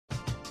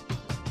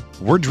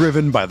We're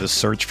driven by the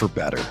search for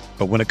better.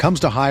 But when it comes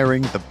to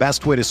hiring, the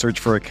best way to search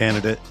for a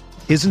candidate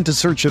isn't to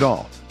search at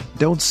all.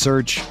 Don't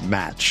search,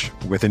 match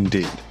with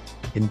Indeed.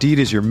 Indeed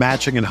is your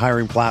matching and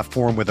hiring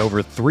platform with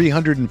over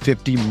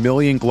 350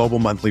 million global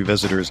monthly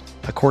visitors,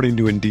 according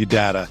to Indeed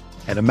data,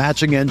 and a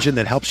matching engine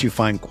that helps you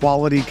find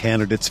quality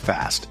candidates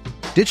fast.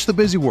 Ditch the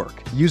busy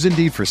work. Use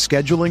Indeed for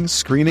scheduling,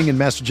 screening, and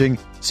messaging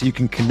so you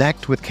can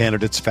connect with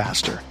candidates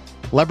faster.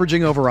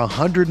 Leveraging over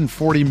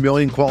 140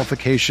 million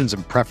qualifications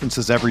and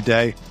preferences every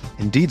day,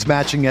 Indeed's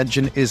matching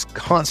engine is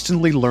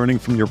constantly learning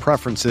from your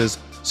preferences,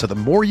 so the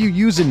more you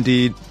use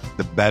Indeed,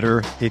 the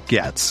better it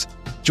gets.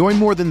 Join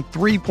more than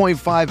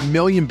 3.5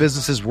 million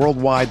businesses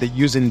worldwide that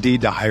use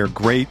Indeed to hire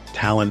great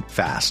talent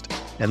fast.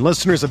 And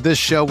listeners of this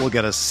show will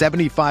get a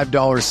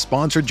 $75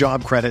 sponsored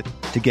job credit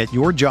to get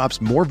your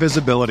jobs more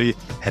visibility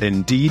at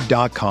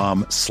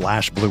Indeed.com/Blue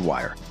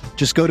Wire.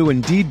 Just go to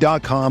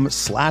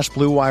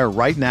Indeed.com/Blue Wire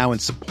right now and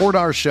support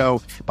our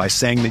show by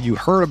saying that you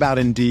heard about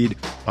Indeed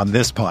on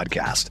this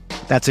podcast.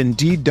 That's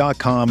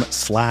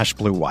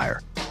Indeed.com/Blue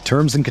Wire.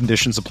 Terms and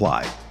conditions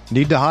apply.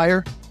 Need to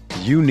hire?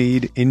 You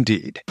need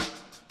Indeed.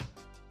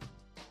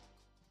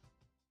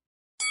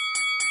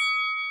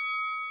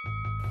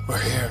 We're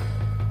here.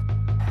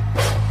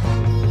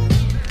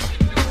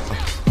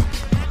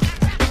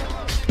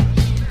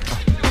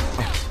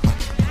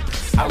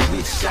 I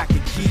wish I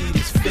could give you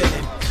this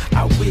feeling.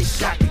 I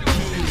wish I could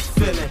give you this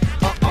feeling.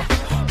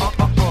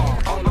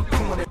 On the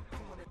corner.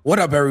 What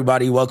up,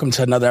 everybody? Welcome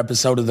to another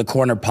episode of the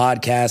Corner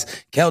Podcast.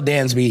 Kel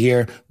Dansby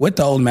here with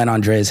the old man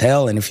Andreas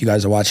Hale. And if you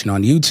guys are watching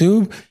on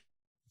YouTube,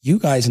 you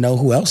guys know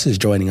who else is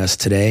joining us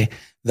today.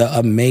 The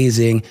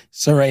amazing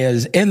Saraya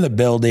is in the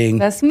building.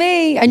 That's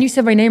me. And you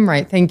said my name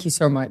right. Thank you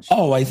so much.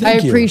 Oh, I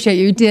appreciate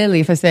you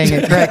dearly for saying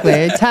it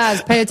correctly.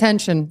 Taz, pay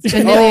attention. It's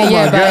been nearly a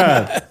year,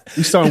 God.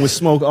 You starting with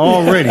smoke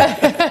already.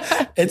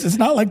 It's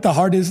not like the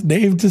hardest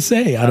name to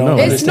say. I don't know.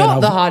 understand. It's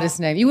not the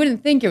hardest name. You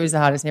wouldn't think it was the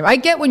hardest name. I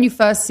get when you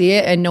first see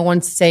it and no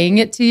one's saying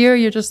it to you,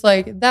 you're just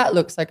like, that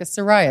looks like a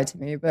Saraya to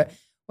me. But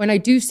when I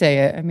do say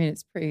it, I mean,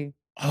 it's pretty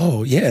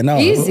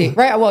easy.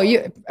 Right? Well,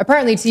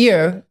 apparently to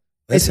you,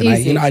 listen, it's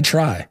easy. I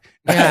try.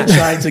 Yeah. I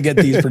try to get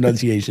these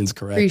pronunciations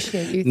correct.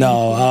 Appreciate you.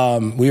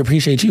 No, we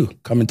appreciate you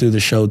coming through the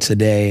show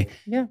today.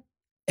 Yeah.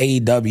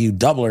 AEW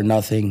Double or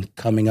Nothing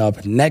coming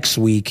up next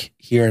week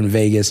here in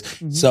Vegas.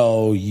 Mm-hmm.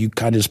 So you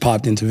kind of just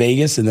popped into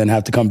Vegas and then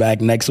have to come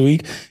back next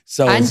week.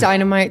 So and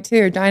Dynamite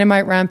too.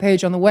 Dynamite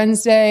Rampage on the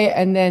Wednesday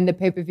and then the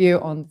pay-per-view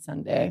on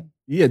Sunday.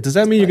 Yeah. Does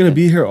that mean you're going to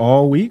be here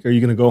all week? Or are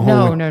you going to go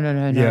home?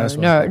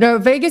 No.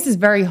 Vegas is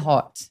very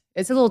hot.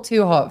 It's a little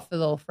too hot for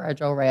little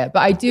fragile Rhea.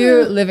 But I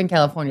do live in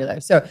California though.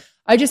 So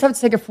I just have to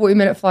take a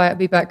 40-minute flight. I'll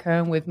be back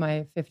home with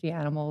my 50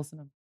 animals.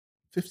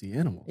 50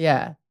 animals?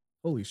 Yeah.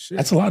 Holy shit.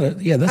 That's a lot of,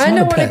 that's I a lot don't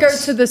of want to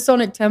pets. go to the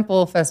Sonic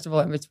Temple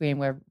Festival in between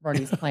where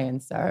Ronnie's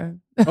playing, so.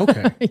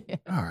 Okay. Yeah.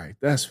 All right.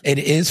 It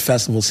is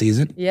festival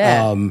season.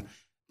 Yeah.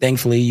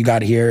 Thankfully, you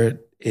got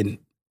here in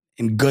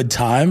good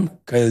time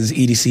because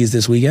EDC is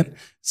this weekend.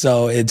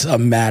 So it's a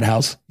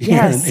madhouse here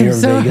in I'm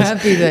so Vegas.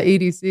 happy that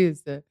EDC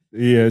is there.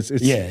 Yeah. It's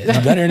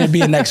better than it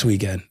being next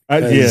weekend.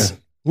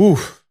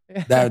 Oof.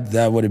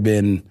 That would have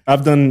been.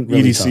 I've done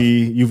really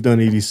EDC. tough. You've done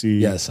EDC.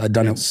 Yes, I've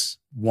done it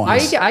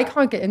once. I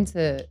can't get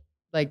into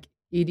like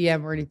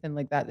EDM or anything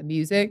like that. The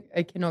music,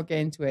 I cannot get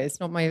into it. It's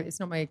not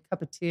my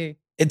cup of tea.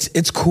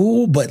 It's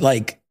cool, but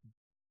like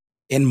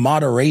in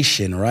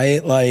moderation,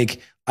 right? Like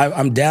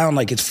I'm down.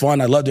 Like it's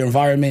fun. I love the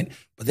environment,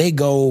 but they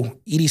go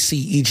EDC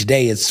each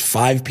day. It's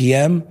 5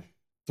 p.m.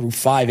 through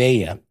 5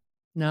 a.m.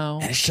 No,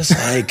 and it's just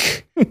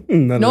like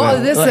not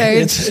at this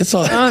age.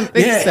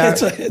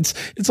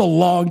 It's a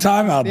long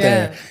time out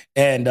there,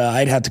 and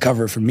I'd have to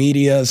cover it for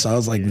media, so I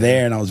was like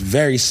there, and I was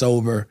very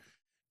sober,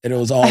 and it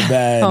was all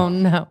bad. Oh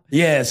no,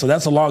 yeah, so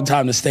that's a long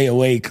time to stay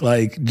awake,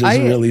 like just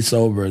really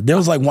sober. There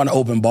was like one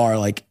open bar,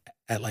 like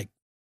at like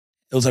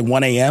it was like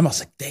 1 a.m. I was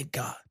like, thank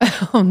God.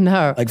 Oh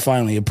no! Like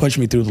finally, it pushed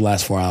me through the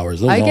last 4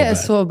 hours. I get a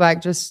sore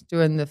back just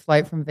doing the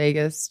flight from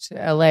Vegas to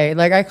LA.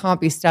 Like I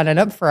can't be standing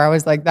up for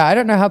hours like that. I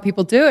don't know how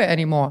people do it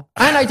anymore.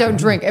 And I don't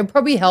drink. It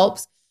probably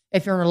helps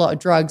if you're on a lot of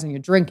drugs and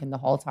you're drinking the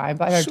whole time.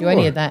 But I don't do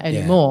any of that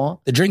anymore.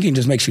 The drinking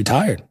just makes you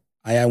tired.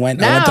 I went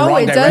the now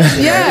wrong it direction. does.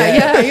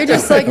 Yeah. You're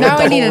just like now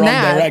I need a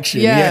nap.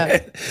 Direction. Yeah.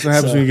 That's what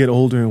happens when you get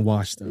older and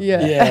washed up.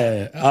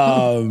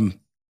 Yeah.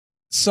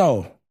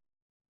 So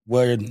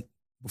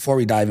before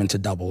we dive into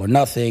Double or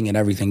Nothing and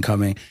everything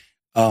coming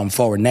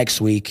forward next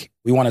week,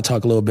 we want to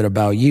talk a little bit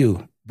about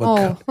you.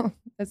 But,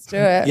 let's do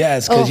it.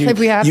 Yes, because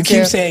you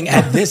keep saying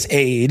at this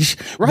age,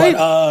 right?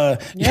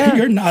 But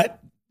you're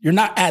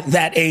not at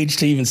that age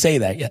to even say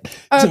that yet.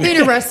 Being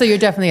a wrestler, you're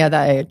definitely at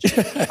that age.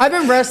 I've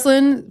been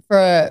wrestling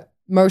for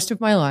most of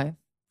my life,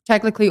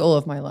 technically all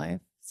of my life,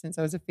 since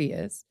I was a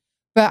fetus.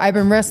 But I've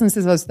been wrestling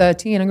since I was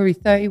 13. I'm going to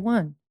be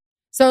 31.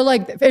 So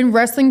like in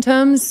wrestling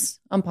terms,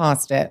 I'm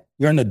past it.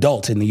 You're an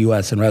adult in the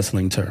U.S. in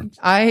wrestling terms.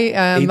 I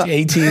am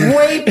 18.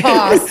 way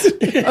past,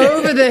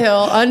 over the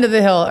hill, under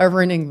the hill,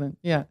 over in England.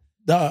 Yeah.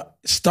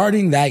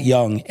 Starting that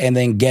young and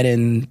then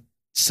getting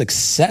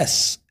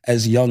success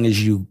as young as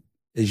you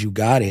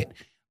got it.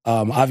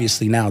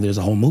 Obviously now there's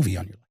a whole movie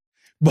on your life.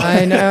 But,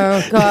 I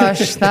know,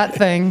 gosh, that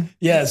thing.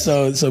 Yeah,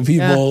 so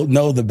people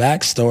know the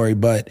backstory,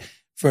 but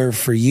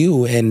for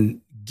you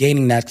and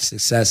gaining that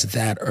success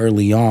that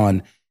early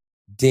on,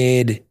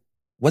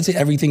 was it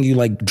everything you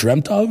like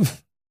dreamt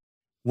of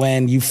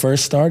when you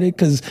first started?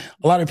 Because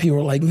a lot of people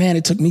are like, man,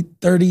 it took me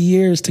 30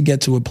 years to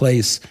get to a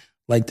place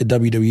like the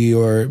WWE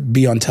or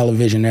be on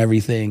television and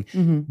everything.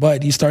 Mm-hmm.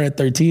 But you started at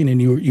 13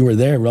 and you were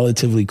there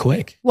relatively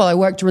quick. Well, I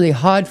worked really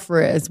hard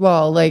for it as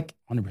well. Like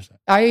 100%.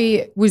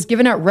 I was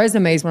giving out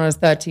resumes when I was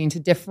 13 to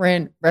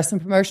different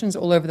wrestling promotions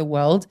all over the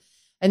world.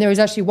 And there was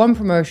actually one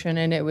promotion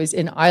and it was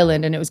in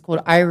Ireland and it was called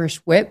Irish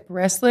Whip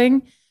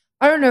Wrestling.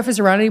 I don't know if it's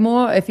around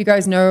anymore. If you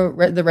guys know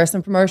the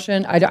wrestling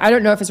promotion, I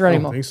don't know if it's around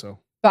anymore. I don't think so.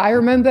 But I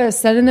remember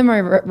sending them my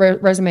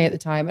resume at the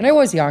time. And I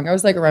was young. I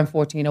was like around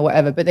 14 or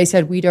whatever. But they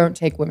said, we don't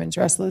take women's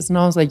wrestlers. And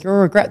I was like, you'll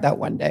regret that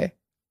one day.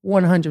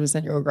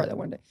 100% you'll regret that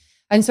one day.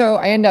 And so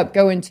I ended up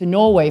going to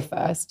Norway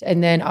first.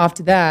 And then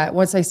after that,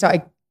 once I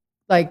started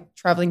like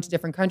traveling to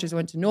different countries, I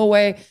went to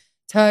Norway,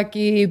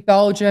 Turkey,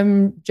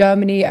 Belgium,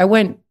 Germany. I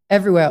went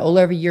everywhere, all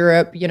over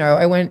Europe. You know,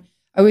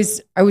 I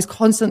was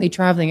constantly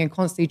traveling and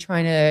constantly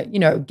trying to, you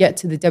know, get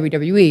to the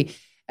WWE.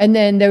 And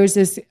then there was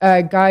this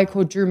guy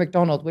called Drew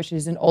McDonald, which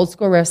is an old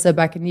school wrestler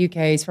back in the UK.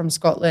 He's from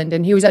Scotland.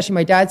 And he was actually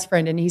my dad's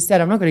friend. And he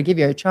said, I'm not going to give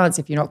you a chance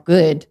if you're not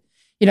good.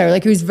 You know,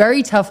 like he was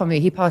very tough on me.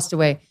 He passed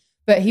away,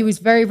 but he was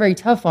very, very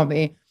tough on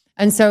me.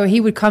 And so he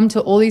would come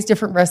to all these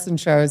different wrestling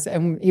shows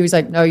and he was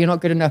like, no, you're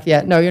not good enough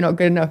yet. No, you're not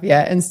good enough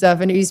yet and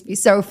stuff. And it used to be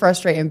so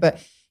frustrating. But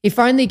he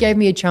finally gave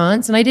me a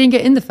chance and I didn't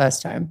get in the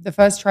first time. The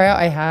first tryout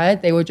I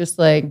had, they were just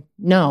like,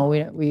 no,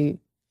 we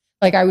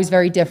like I was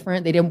very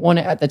different. They didn't want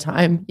it at the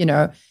time, you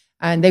know.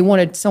 And they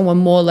wanted someone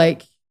more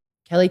like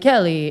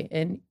Kelly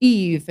and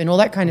Eve and all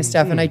that kind of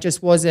stuff. And I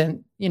just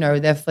wasn't, you know,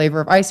 their flavor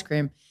of ice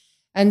cream.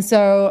 And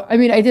so, I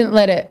mean, I didn't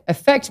let it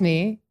affect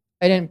me.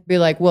 I didn't be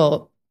like,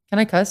 well, can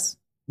I cuss?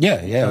 Yeah.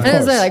 And I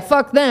was like,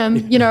 fuck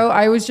them. You know,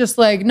 I was just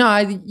like, nah,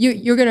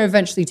 you're going to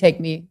eventually take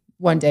me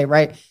one day,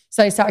 right?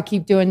 So I started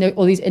keep doing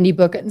all these indie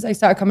bookings. I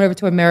started coming over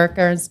to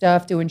America and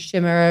stuff, doing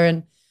Shimmer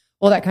and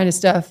all that kind of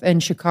stuff in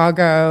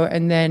Chicago.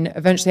 And then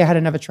eventually I had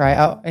another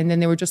tryout. And then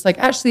they were just like,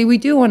 actually, we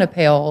do want a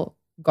pale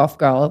goth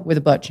girl with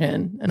a butt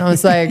chin. And I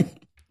was like,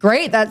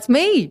 great, that's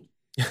me.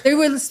 They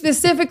were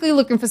specifically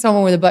looking for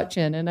someone with a butt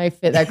chin. And I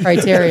fit that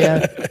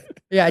criteria.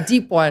 Yeah, a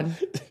deep one.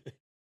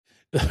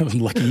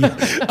 Lucky you.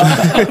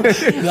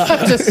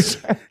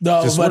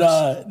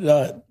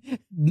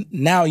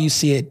 Now you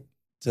see it,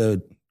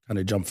 to kind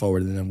of jump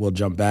forward and then we'll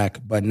jump back.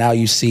 But now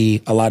you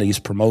see a lot of these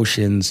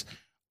promotions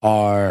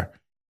are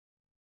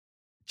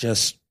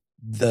just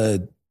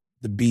the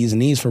bees and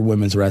knees for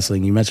women's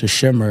wrestling. You mentioned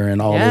Shimmer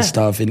and all this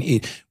stuff. And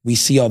we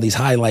see all these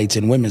highlights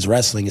in women's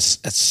wrestling. It's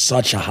at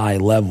such a high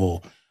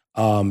level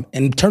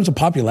in terms of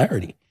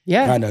popularity.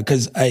 Yeah. Kind of,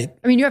 because I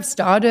mean, you have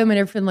Stardom and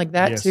everything like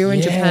that too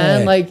in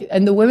Japan. Like,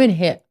 and the women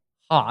hit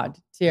hard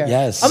too.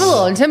 Yes. I'm a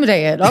little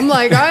intimidated. I'm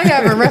like, I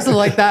haven't wrestled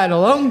like that in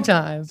a long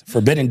time.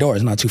 Forbidden Door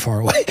is not too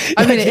far away.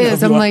 I mean, it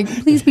is. I'm like,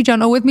 please be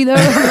gentle with me though.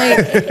 I'm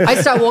like,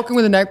 I start walking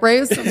with a neck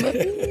brace. I'm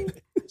like,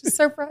 just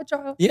so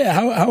fragile. Yeah.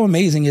 How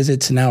amazing is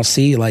it to now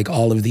see like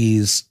all of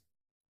these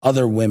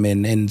other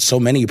women in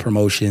so many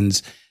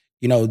promotions?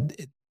 You know,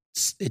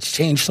 it's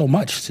changed so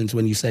much since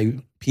when you say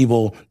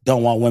people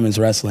don't want women's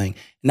wrestling.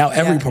 Now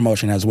every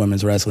promotion has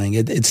women's wrestling.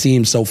 It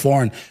seems so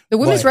foreign. The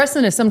women's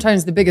wrestling is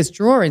sometimes the biggest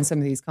draw in some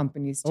of these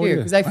companies too.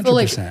 Because I feel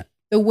 100%. like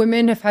the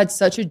women have had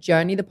such a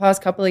journey the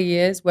past couple of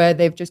years where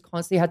they've just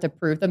constantly had to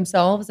prove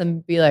themselves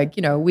and be like,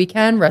 you know, we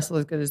can wrestle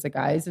as good as the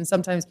guys. And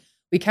sometimes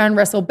we can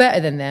wrestle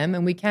better than them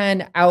and we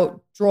can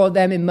outdraw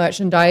them in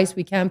merchandise.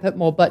 We can put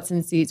more butts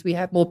in seats. We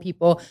have more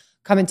people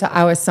coming to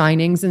our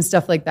signings and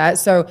stuff like that.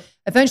 So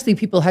eventually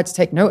people had to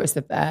take notice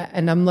of that.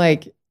 And I'm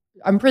like,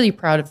 I'm pretty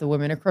proud of the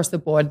women across the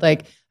board.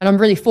 Like, and I'm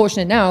really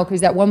fortunate now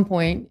because at one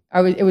point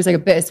it was like a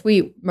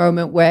bittersweet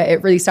moment where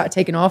it really started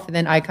taking off. And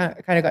then I kind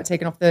of got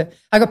taken off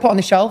I got put on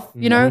the shelf,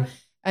 you know,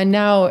 and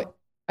now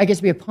I get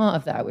to be a part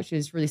of that, which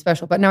is really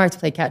special. But now I have to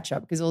play catch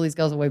up because all these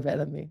girls are way better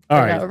than me. All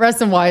right.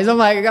 Wrestling wise, I'm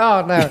like,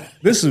 oh no.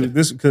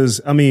 This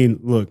because I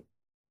mean, look,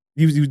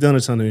 you've done a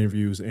ton of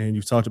interviews and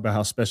you've talked about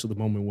how special the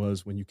moment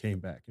was when you came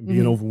back and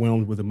being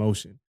overwhelmed with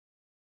emotion.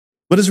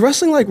 But is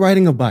wrestling like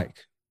riding a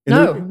bike?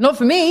 No, not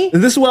for me.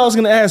 And this is what I was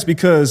going to ask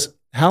because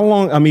how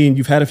long? I mean,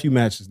 you've had a few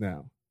matches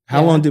now.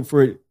 How long did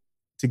for it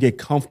to get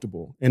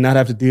comfortable and not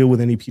have to deal with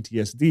any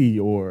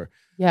PTSD or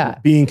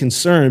being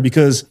concerned?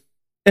 Because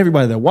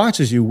everybody that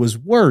watches you was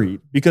worried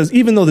because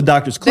even though the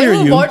doctors clear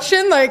they were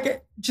watching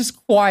like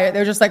just quiet. They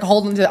were just like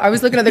holding to. I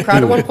was looking at the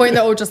crowd at one point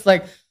that were just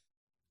like,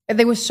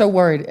 they were so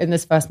worried in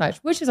this first match,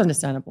 which is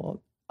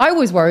understandable. I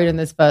was worried in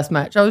this first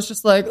match. I was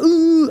just like,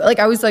 ooh, like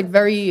I was like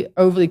very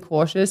overly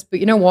cautious.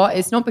 But you know what?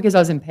 It's not because I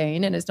was in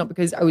pain and it's not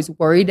because I was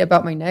worried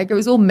about my neck. It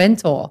was all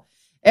mental.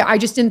 I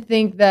just didn't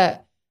think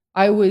that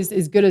I was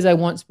as good as I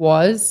once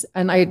was.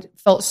 And I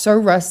felt so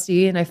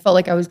rusty and I felt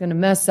like I was going to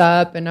mess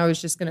up and I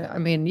was just going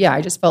to,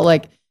 I just felt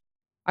like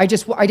I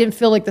didn't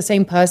feel like the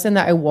same person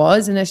that I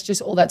was. And it's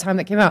just all that time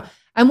that came out.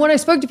 And when I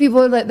spoke to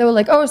people, they were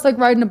like, oh, it's like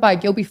riding a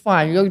bike. You'll be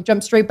fine. You'll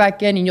jump straight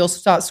back in and you'll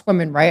start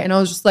swimming, right? And I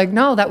was just like,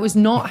 no, that was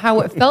not how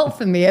it felt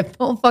for me. It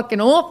felt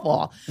fucking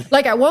awful.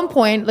 Like at one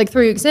point, like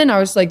 3 weeks in, I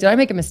was like, did I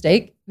make a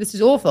mistake? This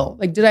is awful.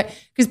 Like,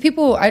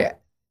 because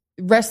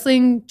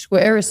wrestling,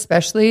 Twitter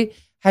especially,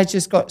 has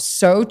just got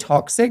so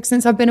toxic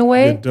since I've been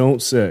away. You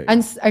don't say.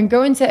 And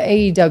going to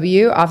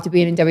AEW after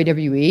being in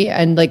WWE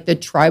and like the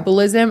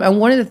tribalism. And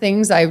one of the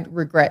things I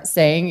regret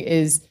saying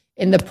is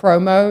in the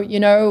promo, you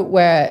know,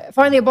 where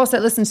finally a boss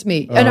that listens to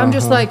me. And I'm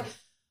just like,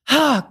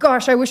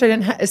 gosh, I wish I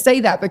didn't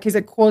say that because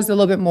it caused a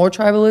little bit more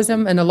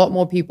tribalism and a lot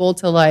more people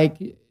to like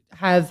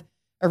have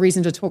a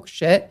reason to talk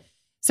shit.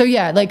 So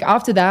yeah, like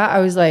after that, I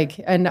was like,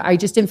 and I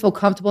just didn't feel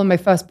comfortable in my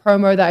first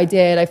promo that I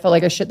did. I felt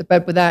like I shit the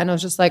bed with that. And I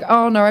was just like,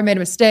 oh no, I made a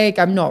mistake.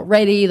 I'm not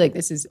ready. Like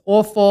this is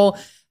awful.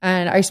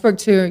 And I spoke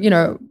to, you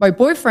know, my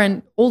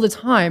boyfriend all the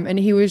time. And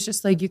he was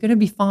just like, you're going to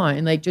be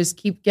fine. Like just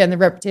keep getting the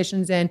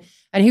repetitions in.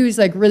 And he was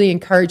like really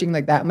encouraging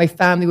like that. My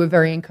family were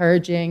very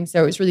encouraging.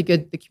 So it was really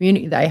good, the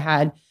community that I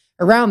had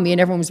around me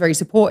and everyone was very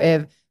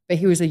supportive. But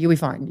he was like, you'll be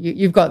fine.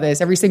 You've got this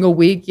every single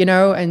week, you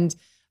know? And,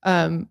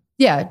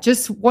 yeah,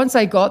 just once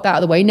I got that out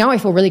of the way, now I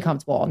feel really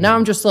comfortable. Now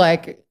I'm just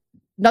like,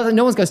 no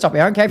one's going to stop me.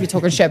 I don't care if you're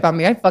talking shit about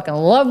me. I fucking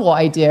love what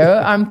I do.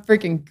 I'm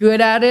freaking good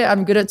at it.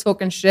 I'm good at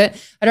talking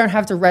shit. I don't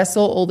have to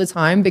wrestle all the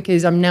time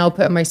because I'm now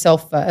putting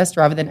myself first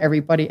rather than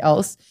everybody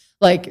else.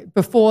 Like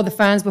before the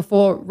fans,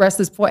 before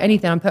wrestlers, before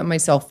anything, I'm putting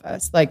myself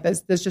first. Like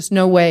there's just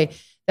no way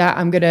that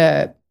I'm going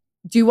to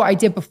do what I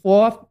did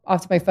before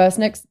after my first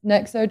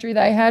neck surgery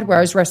that I had, where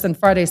I was wrestling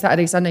Friday,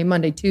 Saturday, Sunday,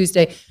 Monday,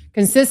 Tuesday,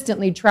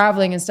 consistently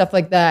traveling and stuff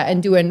like that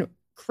and doing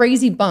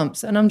crazy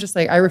bumps. And I'm just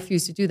like, I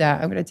refuse to do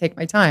that. I'm going to take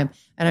my time.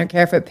 And I don't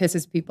care if it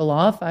pisses people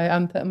off.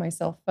 I'm putting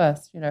myself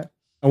first, you know.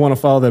 I want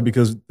to follow that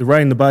because the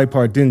riding the bike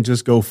part didn't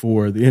just go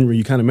for the in-ring.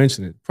 You kind of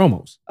mentioned it,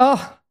 promos.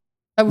 Oh,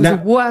 that was the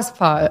worst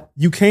part.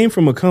 You came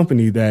from a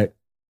company that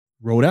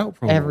wrote out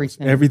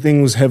promos.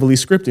 Everything was heavily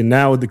scripted.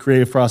 Now the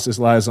creative process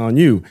lies on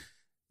you.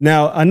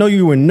 Now, I know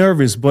you were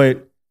nervous,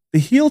 but the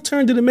heel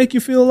turn, did it make you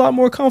feel a lot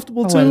more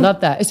comfortable too? I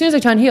love that. As soon as I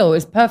turned heel, it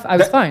was perfect. I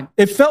was fine.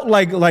 It felt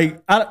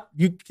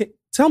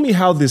tell me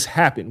how this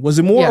happened. Was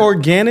it more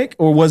organic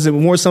or was it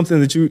more something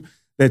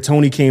that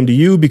Tony came to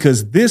you?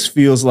 Because this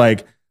feels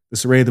like the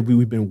Saraya that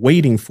we've been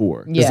waiting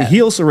for. Because the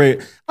heel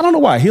Saraya, I don't know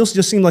why. Heels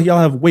just seem like y'all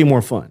have way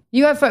more fun.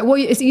 You have fun.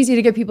 Well, it's easier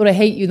to get people to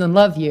hate you than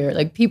love you.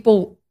 Like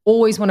people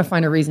always want to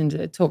find a reason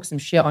to talk some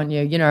shit on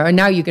you, you know, and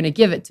now you're going to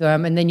give it to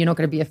them and then you're not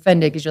going to be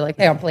offended because you're like,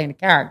 hey, I'm playing a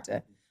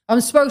character.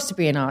 I'm supposed to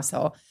be an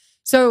asshole.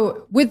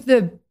 So with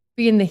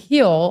being the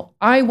heel,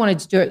 I wanted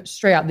to do it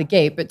straight out the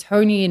gate, but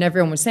Tony and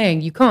everyone was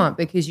saying you can't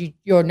because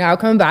you're now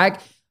coming back,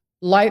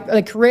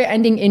 like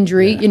career-ending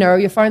injury, you know,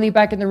 you're finally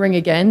back in the ring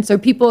again. So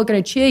people are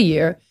going to cheer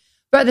you.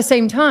 But at the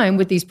same time,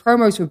 with these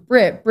promos with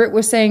Britt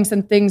was saying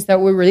some things that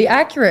were really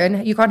accurate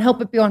and you can't help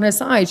but be on her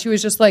side. She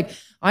was just like,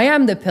 I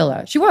am the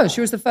pillar. She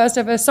was the first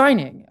ever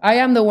signing. I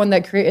am the one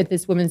that created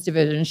this women's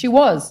division.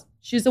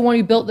 She's the one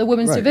who built the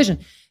women's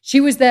division.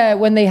 She was there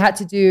when they had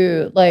to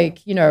do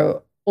like, you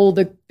know, all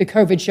the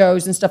COVID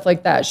shows and stuff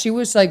like that. She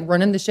was like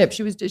running the ship.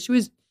 She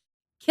was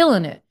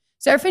killing it.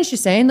 So everything she's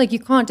saying, like, you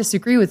can't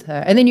disagree with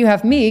her. And then you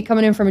have me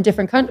coming in from a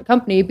different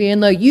company being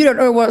like, you don't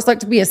know what it's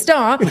like to be a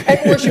star.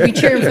 Everyone should be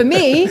cheering for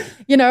me,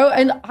 you know,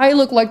 and I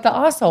look like the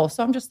asshole.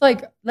 So I'm just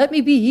like, let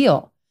me be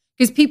heel.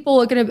 Because people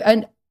are going to,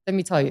 and let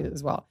me tell you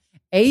as well,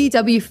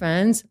 AEW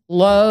fans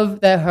love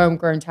their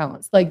homegrown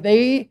talents. Like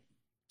they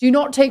do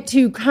not take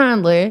too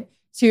kindly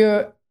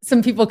to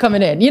some people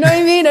coming in. You know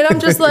what I mean? And I'm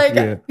just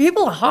like,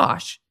 people are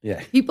harsh.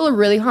 Yeah. People are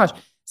really harsh.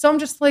 So I'm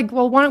just like,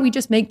 well, why don't we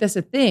just make this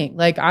a thing?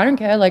 Like, I don't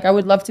care. Like, I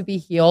would love to be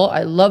heel.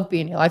 I love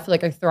being heel. I feel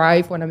like I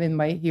thrive when I'm in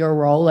my heel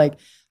role. Like,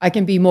 I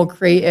can be more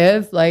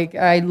creative. Like,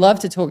 I love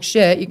to talk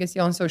shit. You can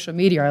see on social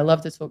media, I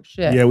love to talk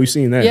shit. Yeah, we've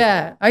seen that.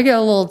 Yeah, I get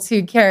a little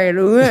too carried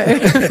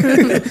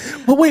away.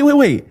 But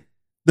wait.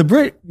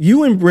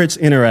 You and Britt's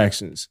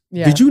interactions.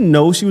 Yeah. Did you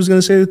know she was going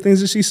to say the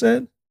things that she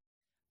said?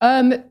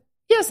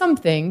 Yeah, some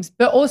things,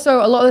 but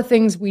also a lot of the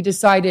things we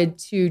decided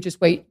to just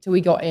wait till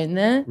we got in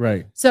there.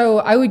 Right. So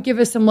I would give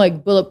us some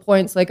like bullet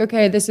points, like,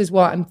 okay, this is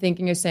what I'm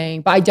thinking of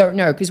saying, but I don't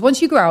know. Because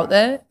once you go out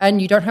there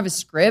and you don't have a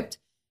script,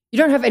 you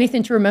don't have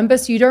anything to remember.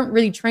 So you don't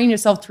really train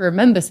yourself to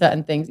remember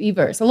certain things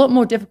either. It's a lot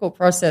more difficult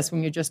process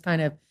when you're just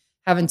kind of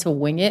having to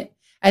wing it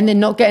and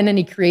then not getting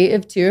any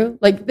creative too.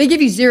 Like they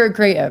give you zero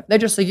creative. They're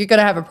just like, you're going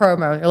to have a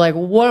promo. You're like,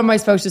 what am I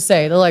supposed to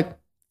say? They're like,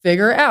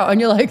 figure it out. And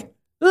you're like,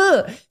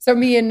 ugh. So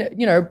me and,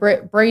 you know,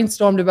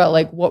 brainstormed about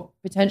like what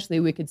potentially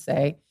we could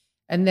say.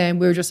 And then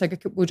we were just like,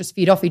 we'll just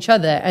feed off each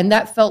other. And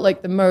that felt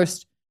like the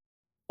most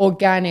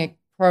organic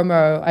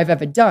promo I've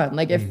ever done.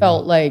 Like it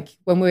felt like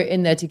when we were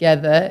in there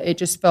together, it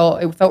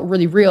felt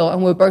really real. And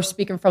we were both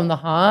speaking from the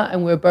heart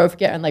and we were both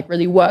getting like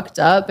really worked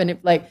up. And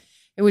it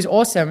was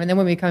awesome. And then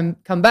when we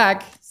come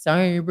back,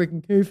 sorry, you're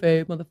breaking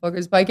kayfabe,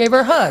 motherfuckers, but I gave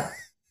her a hug.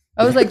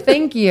 I was like,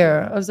 thank you.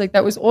 I was like,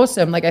 that was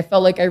awesome. Like I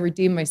felt like I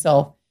redeemed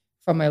myself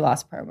from my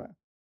last promo.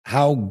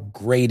 How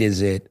great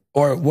is it,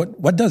 or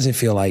what does it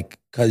feel like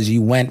because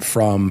you went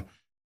from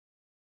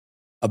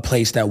a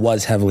place that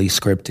was heavily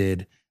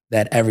scripted,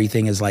 that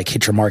everything is like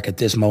hit your mark at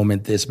this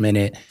moment, this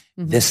minute,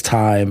 this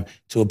time,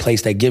 to a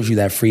place that gives you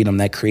that freedom,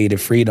 that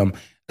creative freedom,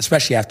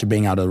 especially after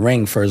being out of the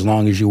ring for as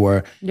long as you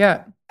were.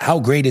 Yeah. How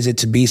great is it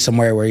to be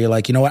somewhere where you're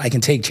like, you know what, I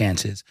can take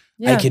chances.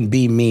 Yeah. I can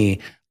be me.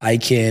 I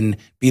can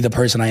be the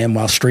person I am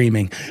while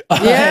streaming.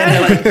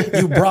 Yeah. And like,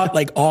 you brought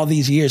like all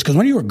these years, because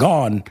when you were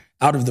gone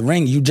out of the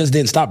ring, you just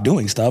didn't stop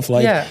doing stuff.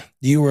 Like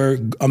you were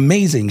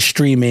amazing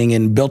streaming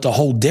and built a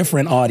whole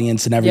different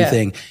audience and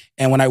everything. Yeah.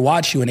 And when I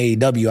watch you in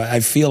AEW, I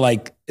feel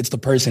like it's the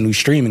person who's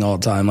streaming all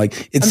the time.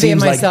 Like it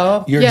seems like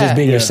you're just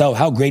being yourself.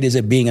 How great is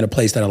it being in a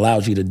place that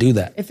allows you to do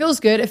that? It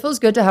feels good. It feels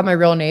good to have my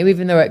real name,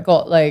 even though it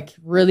got like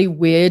really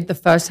weird the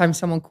first time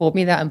someone called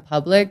me that in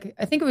public.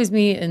 I think it was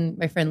me and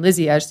my friend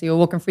Lizzie, actually, were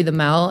walking through the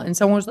mall and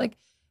someone was like,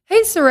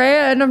 "Hey,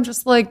 Saraya." And I'm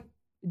just like,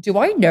 do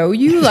I know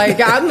you? Like,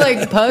 I'm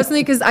like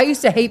personally, because I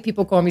used to hate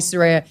people calling me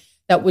Saraya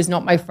that was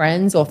not my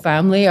friends or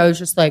family. I was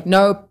just like,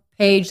 no,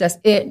 Paige, that's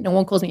it. No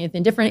one calls me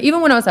anything different.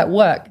 Even when I was at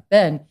work,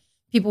 then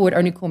people would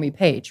only call me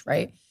Paige,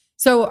 right?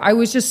 So I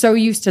was just so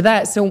used to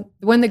that. So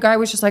when the guy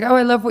was just like, "Oh,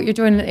 I love what you're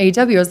doing in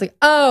AEW," I was like,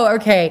 "Oh,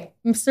 okay,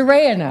 I'm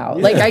Saraya now."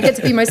 Like I get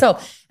to be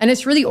myself. And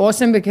it's really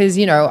awesome because,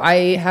 you know,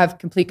 I have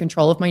complete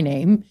control of my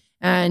name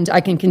and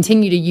I can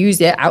continue to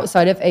use it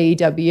outside of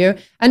AEW.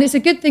 And it's a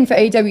good thing for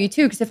AEW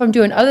too, because if I'm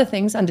doing other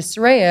things under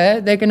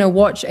Saraya, they're going to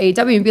watch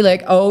AEW and be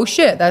like, "Oh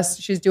shit,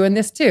 she's doing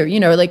this too."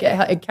 You know, like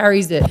it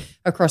carries it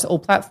across all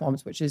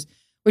platforms, which is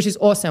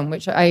awesome,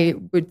 which I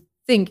would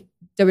think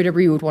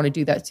WWE would want to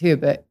do that too.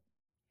 But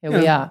here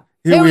we are.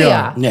 Here we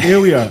are. Yeah. Here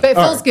we are. But it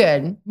feels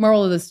good.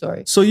 Moral of the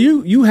story. So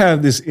you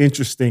have this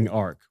interesting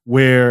arc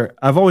where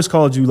I've always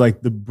called you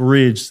like the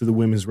bridge to the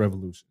women's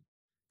revolution.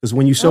 Because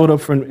when you showed up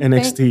from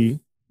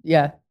NXT,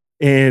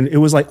 and it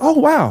was like, oh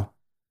wow,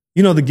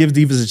 you know, the give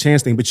divas a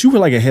chance thing, but you were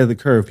like ahead of the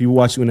curve. People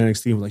watch you in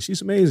NXT and were like,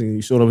 she's amazing. And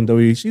you showed up in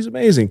WWE, she's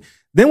amazing.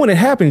 Then when it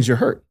happens, you're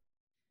hurt.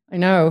 I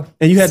know.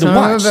 And you had to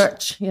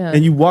watch. Yeah.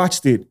 And you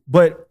watched it.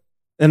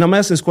 And I'm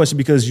asking this question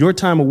because your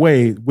time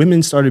away,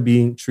 women started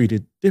being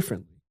treated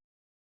differently.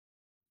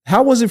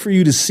 How was it for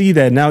you to see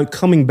that now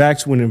coming back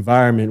to an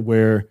environment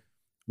where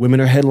women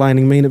are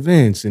headlining main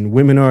events and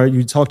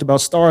you talked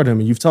about Stardom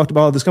and you've talked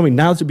about all this company,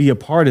 now to be a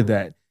part of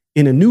that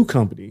in a new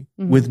company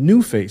with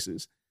new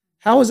faces?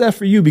 How is that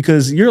for you?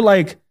 Because you're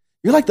like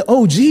the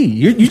OG.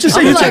 You just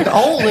say you're like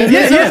old.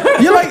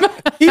 You're like,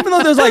 even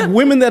though there's like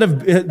women that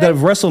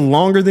have wrestled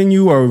longer than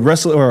you or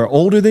are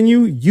older than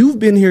you, you've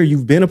been here,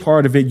 you've been a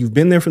part of it, you've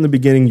been there from the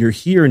beginning, you're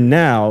here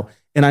now,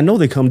 and I know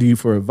they come to you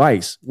for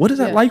advice. What is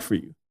that like for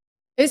you?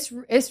 It's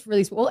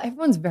really, well,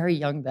 everyone's very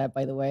young there,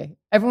 by the way.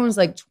 Everyone's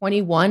like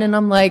 21 and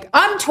I'm like,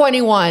 I'm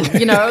 21,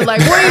 you know,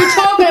 like, what are you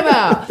talking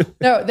about?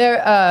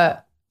 No,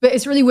 but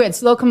it's really weird.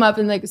 So they'll come up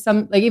and like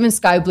even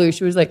Sky Blue,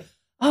 she was like,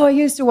 "Oh, I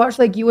used to watch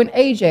like you and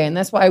AJ." And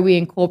that's why we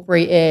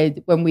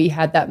incorporated when we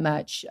had that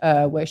match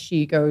where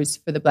she goes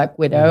for the Black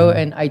Widow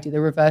and I do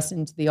the reverse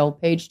into the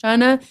old Paige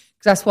Turner,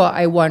 because that's what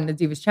I won the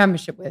Divas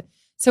Championship with.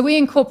 So we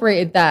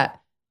incorporated that.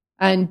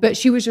 But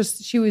she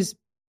was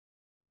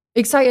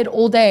excited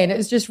all day. And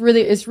it's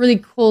really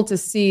cool to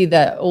see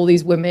that all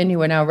these women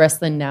who are now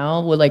wrestling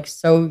now were like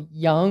so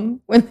young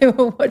when they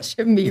were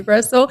watching me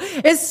wrestle.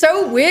 It's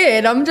so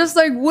weird. I'm just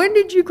like, when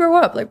did you grow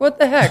up? Like, what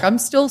the heck? I'm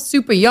still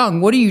super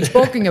young. What are you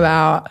talking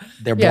about?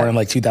 They're born in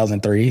like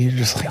 2003. You're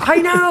just like, I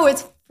know.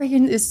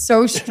 It's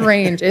so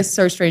strange. It's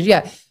so strange.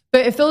 Yeah.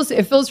 But it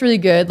feels really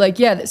good. Like,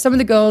 yeah, some of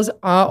the girls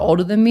are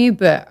older than me,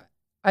 but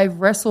I've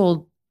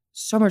wrestled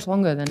so much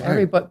longer than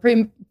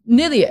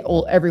nearly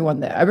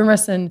everyone there. I've been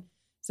wrestling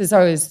since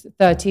I was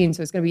 13,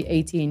 so it's going to be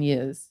 18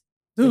 years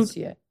this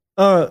year.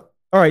 All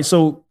right,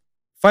 so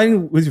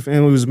fighting with your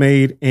family was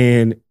made,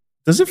 and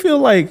does it feel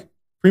like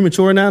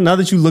premature now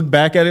that you look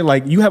back at it?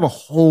 Like you have a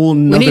whole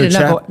nother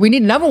chapter. We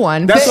need another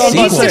one. That's all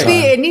I'm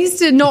saying. It needs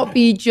to not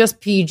be just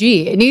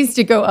PG. It needs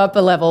to go up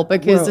a level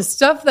because the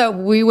stuff that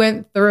we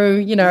went through,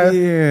 you know.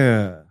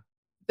 Yeah.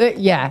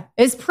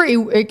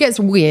 It gets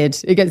weird.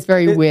 It gets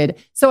very weird.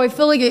 So I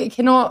feel like it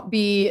cannot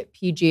be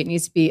PG. It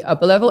needs to be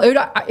upper level.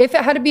 If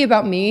it had to be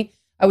about me,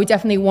 I would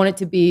definitely want it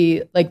to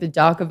be like the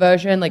darker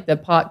version, like the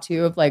part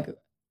 2 of like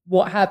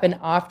what happened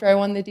after I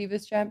won the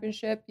Divas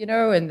Championship, you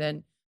know, and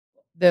then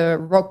the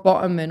rock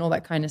bottom and all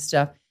that kind of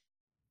stuff.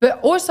 But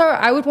also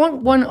I would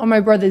want one on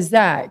my brother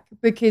Zach,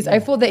 because I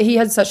thought that he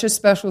had such a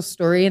special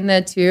story in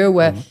there too,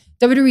 where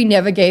WWE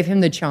never gave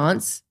him the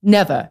chance.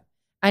 Never.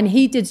 And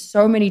he did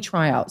so many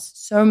tryouts,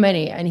 so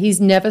many, and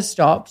he's never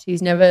stopped.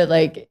 He's never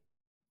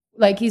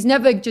he's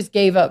never just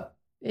gave up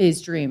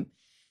his dream.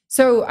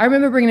 So I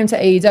remember bringing him to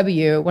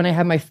AEW when I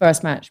had my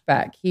first match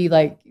back. He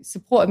like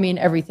supported me in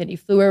everything. He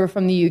flew over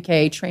from the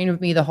UK, trained with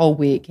me the whole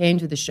week, came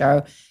to the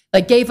show,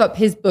 like gave up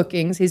his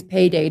bookings, his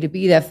payday to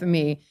be there for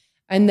me.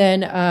 And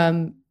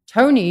then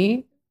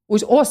Tony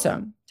was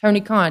awesome.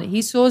 Tony Khan,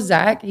 he saw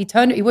Zach.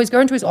 He was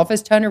going to his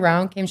office, turned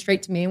around, came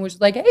straight to me and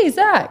was like, "Hey,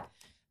 Zach."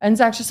 And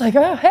Zach's just like,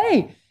 "Oh,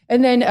 hey."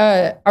 And then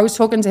I was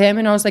talking to him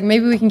and I was like,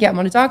 "Maybe we can get him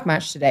on a dark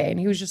match today." And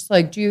he was just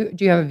like, do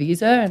you have a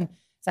visa? And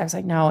Zach's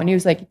like, no. And he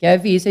was like, get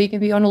a visa. You can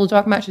be on all the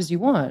dark matches you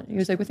want. He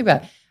was like, what think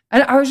about it?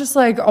 And I was just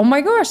like, oh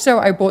my gosh. So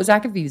I bought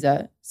Zach a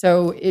visa.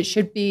 So it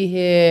should be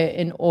here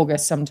in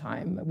August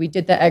sometime. We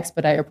did the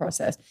expediter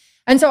process.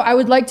 And so I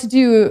would like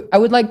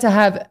to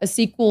have a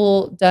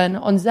sequel done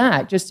on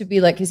Zach, just to be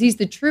like, because he's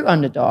the true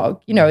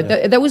underdog. You know,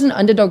 there was an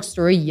underdog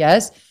story,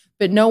 yes,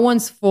 but no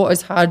one's fought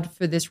as hard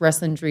for this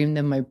wrestling dream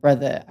than my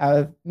brother out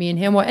of me and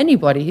him or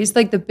anybody. He's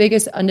like the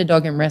biggest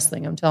underdog in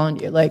wrestling, I'm telling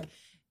you. Like,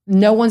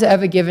 no one's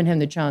ever given him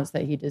the chance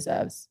that he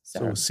deserves.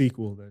 So a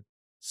sequel, that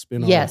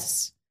spin-off.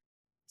 Yes.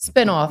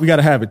 Spin-off. We got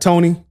to have it.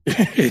 Tony.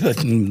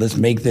 let's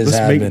make this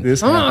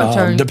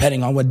happen.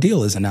 Depending on what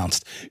deal is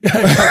announced.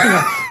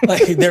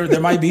 Like there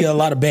might be a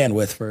lot of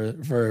bandwidth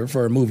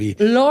for a movie.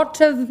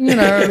 Lot of,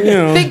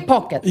 big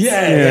pockets.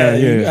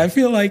 Yeah. I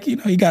feel like,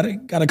 he got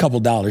a couple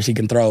dollars he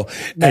can throw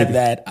at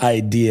that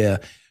idea.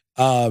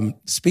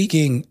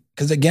 Speaking,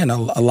 because again,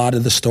 a lot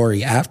of the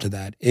story after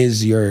that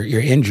is your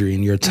injury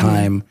and your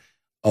time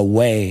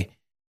away.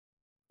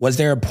 Was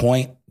there a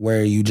point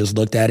where you just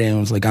looked at it and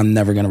was like, I'm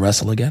never going to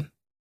wrestle again?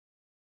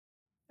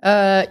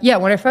 Yeah,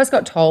 when I first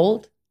got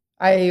told,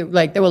 they were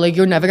like,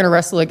 you're never going to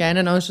wrestle again.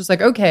 And I was just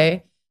like,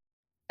 okay.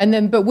 And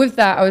then, but with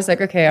that, I was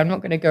like, okay, I'm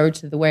not going to go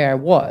to the way I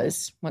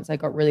was once I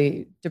got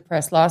really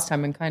depressed last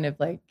time and kind of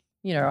like,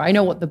 I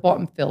know what the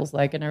bottom feels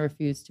like and I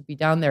refuse to be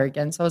down there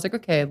again. So I was like,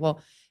 okay, well,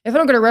 if I'm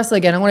not going to wrestle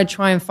again, I want to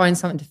try and find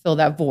something to fill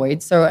that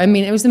void. So, I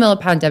mean, it was the middle of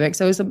the pandemic,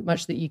 so there wasn't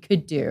much that you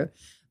could do.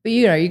 But,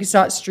 you can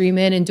start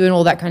streaming and doing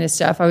all that kind of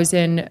stuff. I was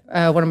in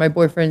one of my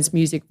boyfriend's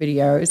music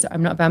videos.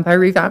 I'm Not Vampire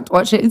Revamped.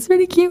 Watch it. It's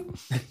really cute.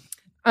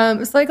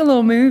 It's like a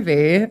little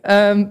movie.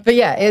 But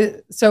yeah,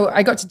 so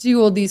I got to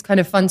do all these kind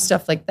of fun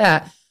stuff like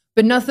that.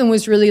 But nothing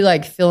was really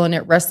like filling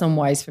it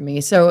wrestling-wise for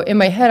me. So in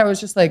my head, I was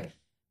just like,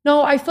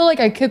 no, I feel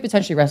like I could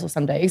potentially wrestle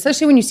someday,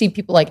 especially when you see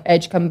people like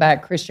Edge come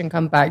back, Christian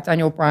come back,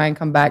 Daniel Bryan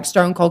come back,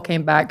 Stone Cold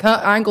came back,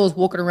 Kurt Angle's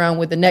walking around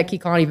with a neck he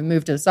can't even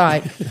move to the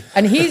side,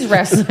 and he's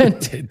wrestling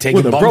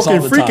with a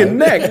broken freaking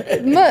neck.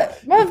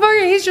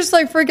 Motherfucker, he's just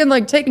like freaking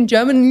like taking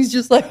German, and he's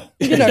just like,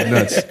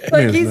 nuts.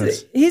 Like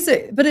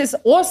but it's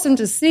awesome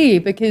to see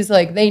because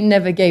like they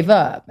never gave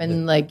up,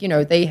 and like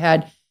they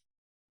had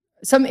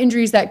some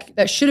injuries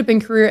that should have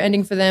been career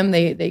ending for them.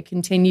 They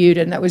continued,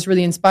 and that was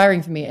really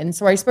inspiring for me. And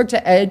so I spoke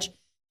to Edge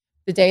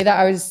the day that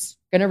I was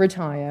going to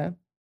retire.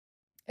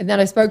 And then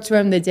I spoke to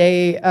him the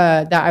day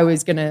that I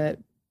was going to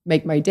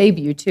make my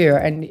debut too.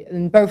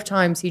 And both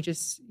times he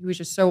was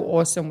just so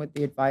awesome with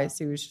the advice.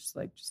 He was just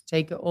like, just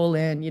take it all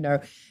in,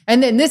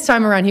 And then this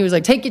time around, he was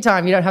like, take your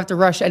time. You don't have to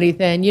rush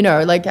anything,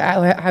 like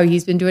how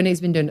he's been doing it.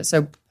 He's been doing it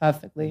so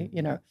perfectly,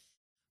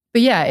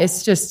 But yeah,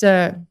 it's just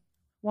a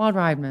wild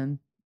ride, man.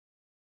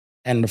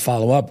 And to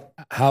follow up,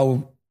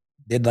 how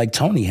did like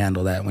Tony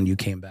handle that when you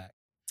came back?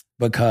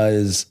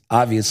 Because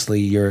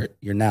obviously you're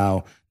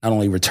now not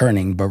only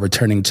returning, but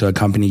returning to a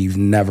company you've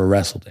never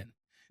wrestled in.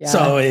 Yeah.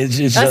 So it's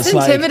that's just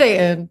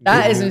intimidating. Like,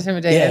 that is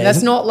intimidating. Yeah,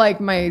 that's not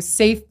like my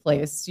safe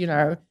place,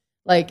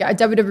 Like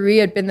WWE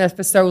had been there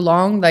for so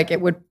long, like it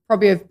would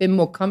probably have been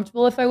more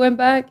comfortable if I went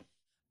back.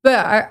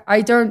 But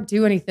I don't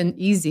do anything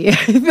easy. I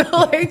feel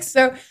like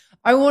so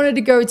I wanted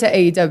to go to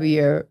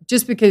AEW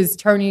just because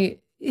Tony,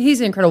 he's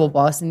an incredible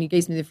boss and he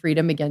gives me the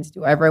freedom again to do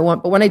whatever I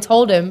want. But when I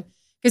told him,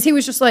 because he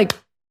was just like,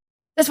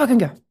 let's fucking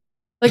go.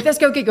 Like, let's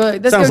go get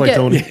going. Let's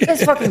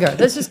fucking go.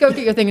 Let's just go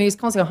get your thing. And he's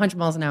constantly 100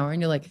 miles an hour. And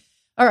you're like,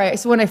 all right.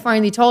 So when I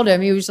finally told him,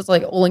 he was just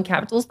like all in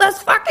capitals,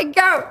 let's fucking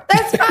go.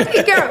 Let's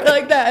fucking go.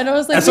 Like that. And I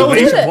was like, we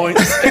did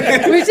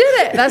it. We did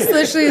it. That's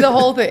literally the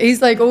whole thing.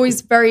 He's like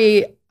always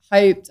very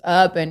hyped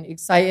up and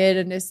excited.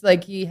 And it's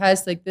like, he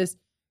has like this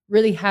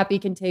really happy,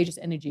 contagious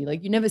energy.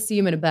 Like you never see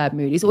him in a bad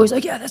mood. He's always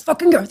like, yeah, let's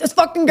fucking go. Let's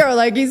fucking go.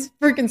 Like he's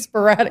freaking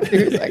sporadic.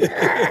 He's like,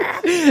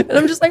 ah. And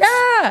I'm just like,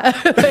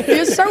 like,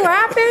 you're so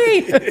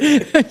happy.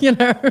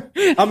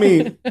 I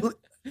mean,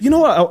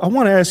 what? I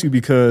want to ask you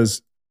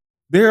because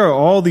there are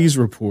all these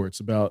reports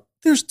about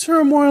there's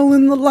turmoil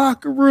in the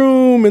locker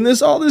room and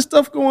there's all this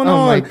stuff going on.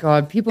 Oh my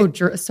God. People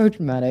are so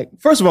dramatic.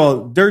 First of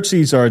all, dirt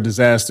sheets are a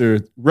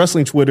disaster.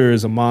 Wrestling Twitter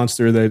is a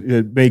monster that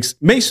it makes.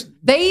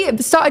 They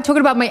started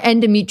talking about my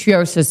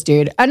endometriosis,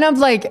 dude. And I'm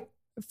like,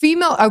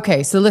 female.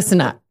 Okay, so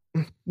listen up.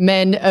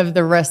 Men of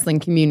the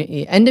wrestling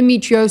community.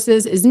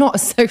 Endometriosis is not a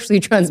sexually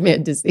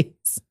transmitted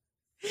disease.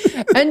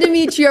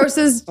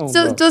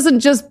 Endometriosis doesn't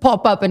just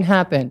pop up and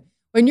happen.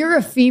 When you're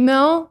a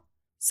female,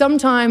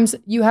 sometimes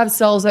you have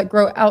cells that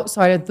grow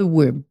outside of the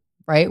womb,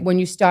 right? When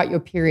you start your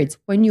periods,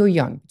 when you're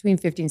young, between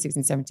 15,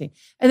 16, 17.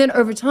 And then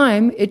over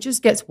time, it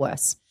just gets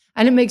worse.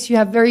 And it makes you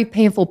have very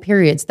painful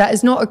periods. That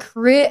is not a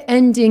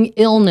career-ending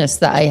illness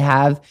that I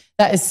have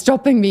that is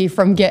stopping me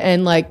from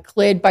getting like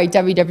cleared by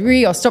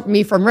WWE or stopping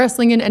me from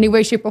wrestling in any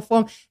way, shape, or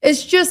form.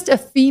 It's just a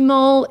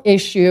female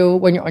issue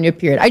when you're on your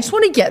period. I just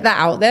want to get that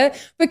out there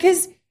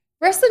because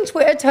wrestling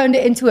Twitter turned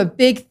it into a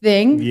big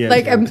thing,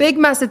 a big,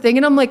 massive thing.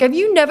 And I'm like, have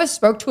you never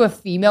spoke to a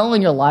female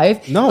in your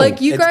life? No. Like,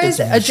 you guys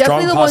are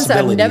definitely the ones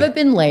that have never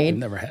been laid.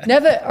 Never had.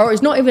 Or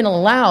is not even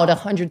allowed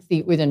 100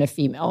 feet within a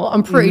female.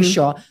 I'm pretty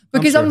sure.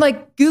 Because I'm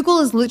like, Google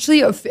is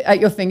literally at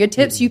your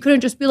fingertips. You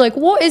couldn't just be like,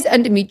 what is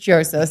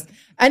endometriosis?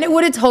 And it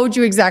would have told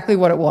you exactly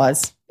what it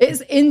was.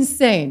 It's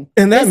insane.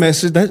 And that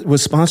message, that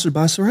was sponsored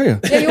by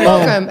Saraya. Yeah, you're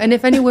welcome. And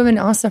if any women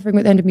are suffering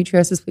with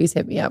endometriosis, please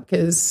hit me up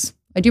because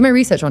I do my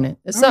research on it.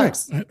 It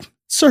sucks. Right.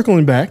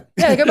 Circling back.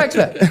 Yeah, go back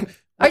to it.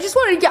 I just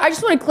want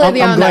to clear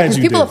the air on that because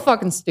people are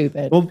fucking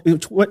stupid. Well,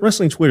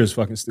 wrestling Twitter is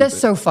fucking stupid. They're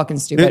so fucking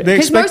stupid.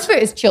 Because most of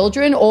it is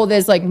children or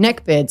there's like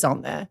neckbeards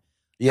on there.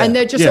 Yeah. And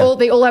they're just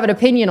they all have an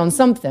opinion on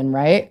something,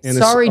 right? And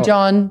sorry,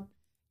 John.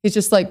 He's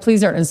just like,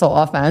 please don't insult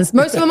our fans.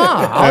 Most of them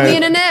are. On the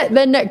internet,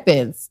 they're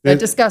neckbeards. They're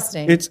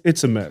disgusting.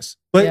 It's a mess.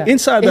 But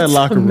inside that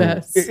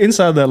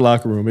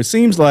locker room, it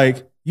seems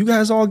like you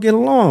guys all get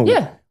along.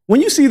 Yeah.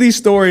 When you see these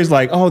stories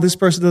like, oh, this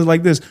person does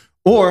like this,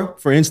 or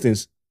for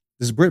instance,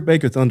 this Britt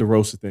Baker Thunder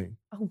Rosa thing.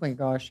 Oh my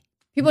gosh.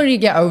 People need to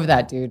get over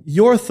that, dude.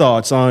 Your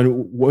thoughts on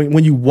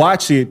when you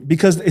watch it,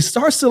 because it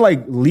starts to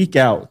like leak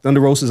out. Thunder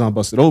Rosa's on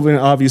Busted Open,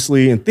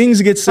 obviously, and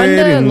things get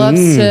said.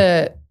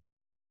 Thunder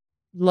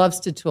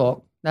loves to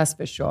talk. That's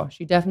for sure.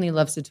 She definitely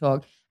loves to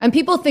talk. And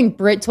people think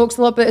Britt talks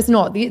a lot, but it's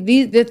not.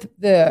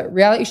 The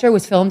reality show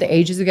was filmed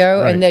ages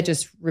ago, and they're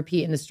just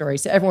repeating the story.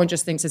 So everyone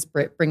just thinks it's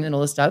Britt bringing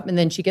all this up. And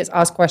then she gets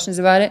asked questions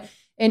about it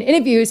in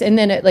interviews, and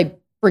then it like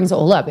brings it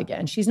all up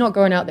again. She's not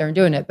going out there and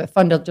doing it, but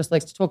Thunder just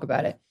likes to talk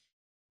about it.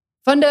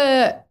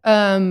 Thunder,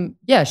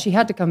 she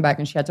had to come back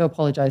and she had to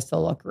apologize to the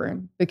locker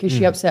room because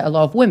she upset a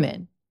lot of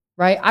women,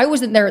 right? I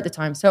wasn't there at the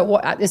time, so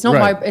it's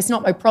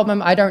not my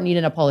problem. I don't need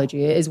an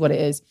apology. It is what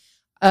it is.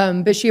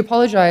 But she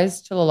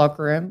apologized to the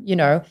locker room,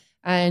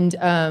 and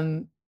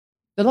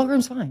the locker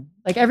room's fine.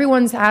 Like,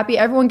 everyone's happy.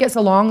 Everyone gets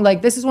along.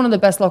 Like, this is one of the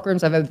best locker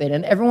rooms I've ever been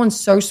in. Everyone's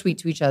so sweet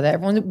to each other.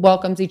 Everyone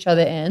welcomes each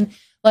other in.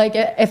 Like,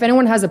 if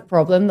anyone has a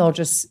problem, they'll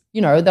just,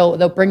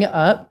 they'll bring it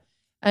up.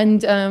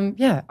 And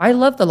I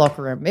love the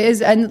locker room. It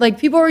is, and like,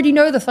 people already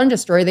know the Thunder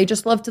story. They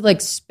just love to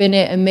like spin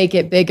it and make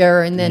it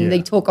bigger. And then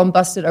they talk on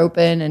Busted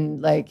Open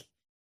and like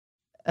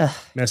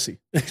messy.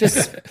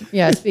 Just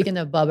speaking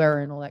of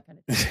Bubba and all that kind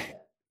of thing.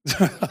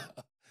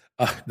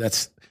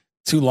 That's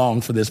too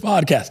long for this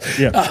podcast.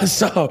 Yeah.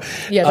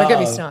 Don't get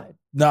me started.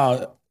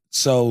 No.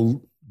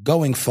 So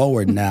going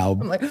forward now,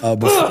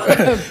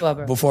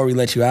 before we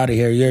let you out of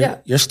here,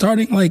 you're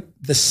starting like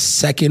the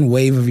second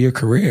wave of your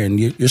career, and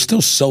you're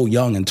still so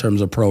young in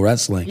terms of pro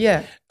wrestling.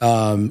 Yeah.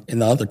 In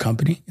the other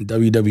company, in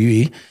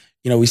WWE,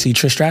 we see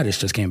Trish Stratus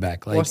just came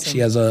back. Like, awesome. She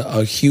has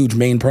a huge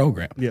main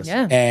program. Yes.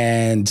 Yeah.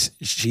 And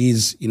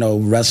she's,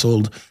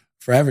 wrestled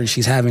forever.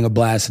 She's having a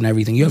blast and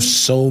everything. You have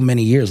so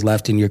many years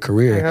left in your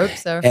career. I hope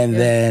so. And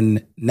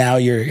then now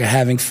you're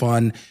having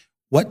fun.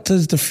 What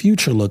does the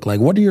future look like?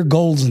 What are your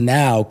goals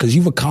now? Because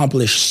you've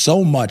accomplished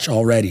so much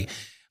already.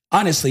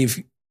 Honestly, if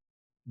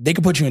they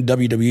could put you in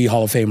WWE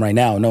Hall of Fame right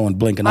now, no one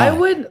blink an eye.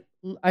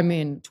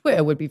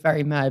 Twitter would be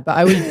very mad, but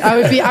I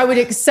would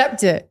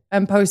accept it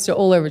and post it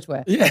all over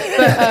Twitter. Yeah.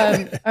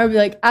 But I would be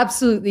like,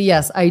 absolutely,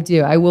 yes, I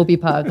do. I will be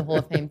part of the Hall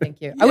of Fame. Thank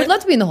you. I would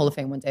love to be in the Hall of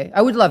Fame one day.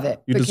 I would love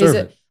it. You deserve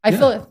it.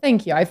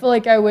 Thank you. I feel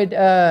like I would,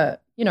 I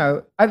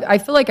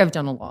feel like I've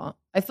done a lot.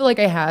 I feel like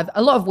I have.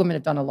 A lot of women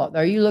have done a lot,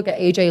 though. You look at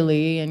AJ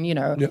Lee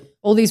and,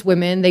 all these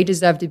women, they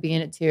deserve to be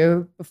in it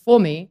too before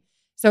me.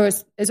 So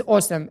it's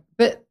awesome.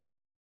 But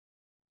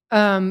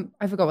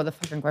I forgot what the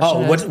fucking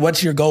question is.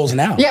 What's your goals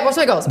now? Yeah, what's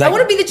my goals? I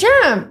want to be the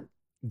champ.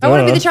 I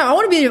want to be the champ. I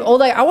want to be all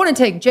day. I want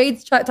to take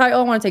Jade's title.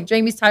 I want to take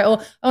Jamie's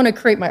title. I want to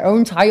create my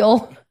own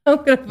title.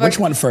 Which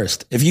one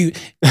first?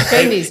 Jamie's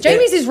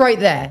is right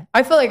there.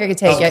 I feel like I could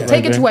take it.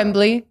 Take it to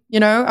Wembley.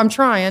 I'm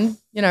trying.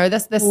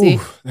 Let's see.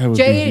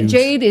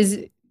 Jade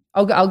is.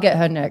 I'll get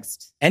her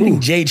next.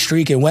 Ending Jade's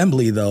streak in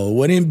Wembley though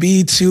wouldn't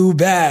be too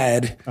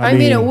bad. I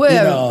mean it would.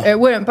 It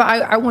wouldn't. But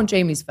I want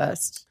Jamie's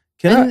first.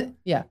 Can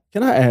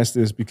I ask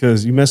this,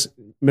 because you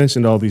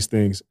mentioned all these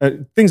things,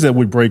 things that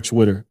would break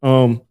Twitter.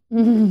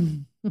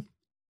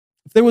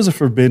 If there was a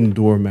Forbidden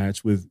Door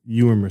match with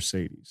you and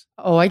Mercedes.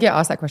 Oh, I get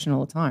asked that question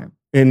all the time.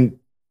 And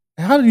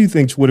how do you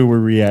think Twitter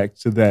would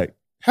react to that?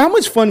 How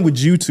much fun would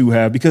you two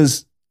have?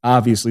 Because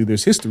obviously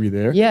there's history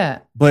there. Yeah.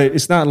 But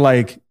it's not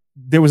like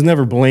there was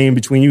never blame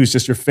between you. It's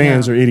just your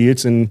fans are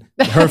idiots and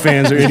her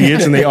fans are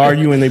idiots and they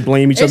argue and they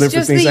blame each other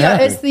for things that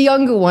happen. It's the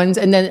younger ones.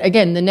 And then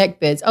again, the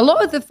neckbeards. A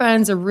lot of the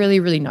fans are really,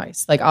 really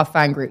nice, like our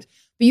fan groups.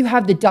 But you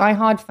have the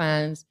diehard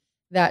fans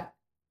that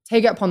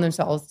take it upon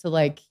themselves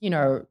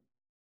to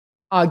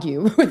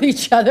argue with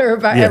each other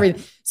about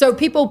everything. So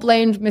people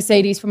blamed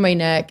Mercedes for my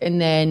neck,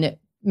 and then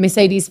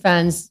Mercedes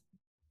fans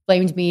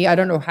blamed me. I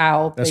don't know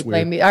how they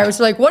blamed me. I was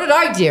like, what did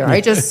I do?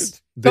 I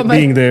just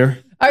being there.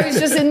 I was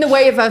just in the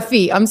way of her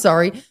feet. I'm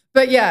sorry.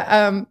 But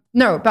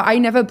but I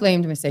never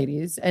blamed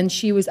Mercedes. And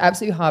she was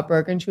absolutely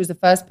heartbroken. She was the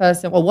first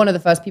person, one of the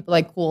first people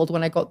I called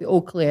when I got the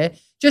all clear,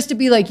 just to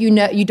be like,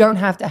 you don't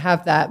have to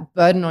have that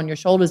burden on your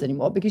shoulders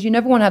anymore, because you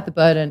never want to have the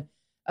burden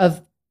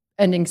of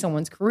ending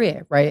someone's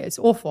career, right? It's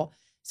awful.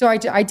 So I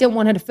didn't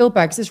want her to feel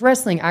bad because it's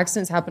wrestling.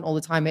 Accidents happen all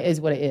the time. It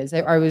is what it is.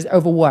 I was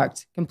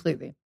overworked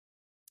completely.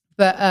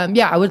 But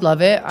yeah, I would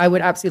love it. I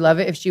would absolutely love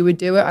it. If she would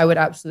do it, I would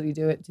absolutely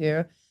do it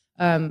too.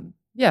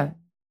 Yeah.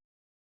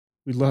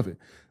 We love it.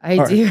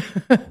 I do.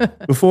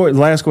 Before,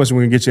 last question,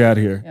 we're going to get you out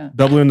of here. Yeah.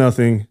 Double or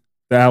Nothing,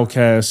 the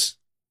Outcasts.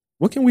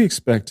 What can we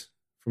expect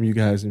from you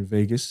guys in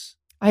Vegas?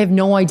 I have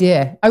no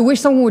idea. I wish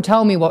someone would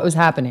tell me what was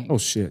happening. Oh,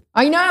 shit.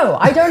 I know.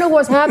 I don't know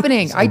what's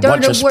happening. I don't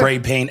know. Bunch of spray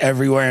paint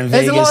everywhere in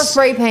There's Vegas. a lot of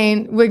spray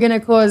paint. We're going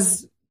to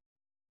cause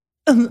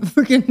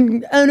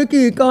freaking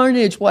anarchy,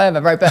 carnage,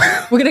 whatever, right? But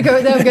we're going to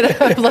go there.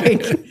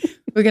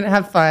 We're going to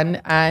have fun.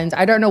 And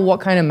I don't know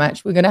what kind of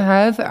match we're going to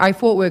have. I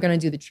thought we were going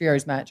to do the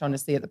trios match,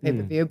 honestly, at the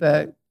pay-per-view,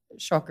 but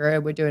shocker,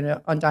 we're doing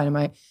it on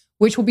Dynamite,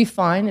 which will be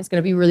fine. It's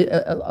going to be really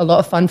a lot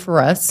of fun for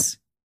us,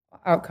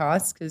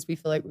 Outcasts, because we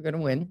feel like we're going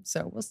to win.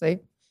 So we'll see.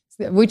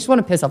 We just want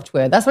to piss off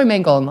Twitter. That's my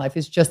main goal in life,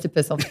 is just to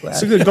piss off Twitter.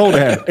 It's a good goal to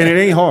have, and it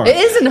ain't hard. It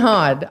isn't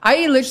hard.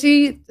 I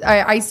literally,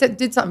 I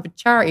did something for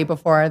charity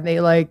before, and they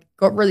like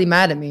got really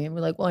mad at me, and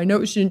were like, "Well, I know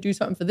we shouldn't do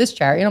something for this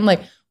charity," and I'm like,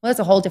 "Well, that's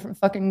a whole different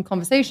fucking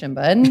conversation,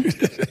 bud."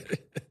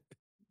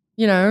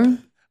 You know,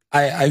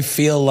 I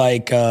feel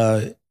like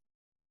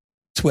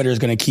Twitter is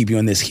going to keep you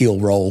in this heel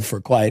role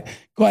for quite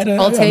a.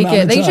 I'll take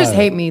it. They just time.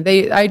 hate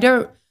me. I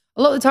don't.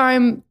 A lot of the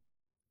time.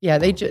 Yeah,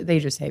 they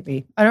just hate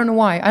me. I don't know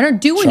why. I don't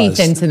do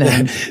anything to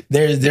them.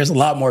 There's a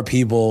lot more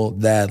people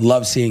that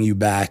love seeing you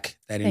back,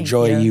 that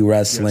enjoy you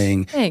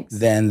wrestling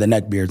than the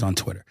neckbeards on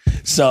Twitter.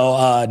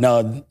 So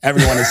no,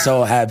 everyone is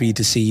so happy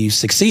to see you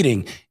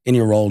succeeding in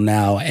your role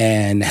now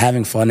and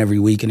having fun every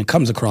week, and it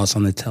comes across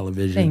on the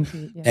television. Thank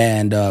you. Yeah.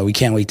 And we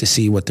can't wait to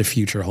see what the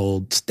future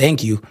holds.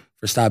 Thank you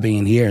for stopping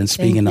in here and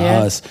speaking to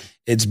us.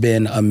 It's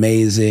been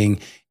amazing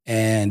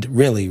and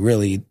really,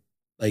 really.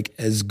 Like,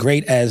 as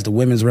great as the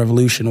women's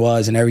revolution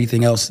was and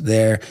everything else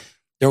there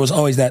was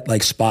always that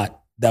like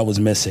spot that was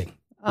missing.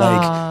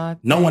 Like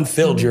no one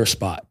filled your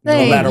spot,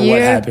 no matter what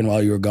happened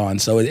while you were gone.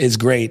 So it's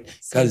great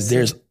because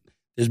there's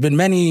been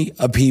many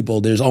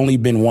people. There's only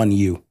been one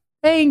you.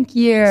 Thank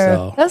you.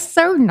 So, that's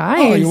so nice.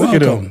 Oh, you're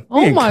welcome.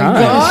 Oh my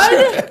God.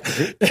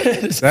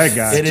 That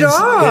guy. It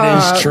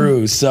is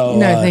true. So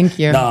no, thank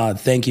you.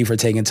 Thank you for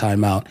taking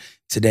time out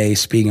today,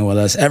 speaking with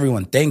us.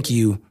 Everyone, thank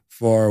you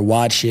for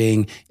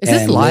watching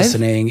and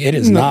listening. It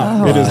is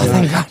not. It is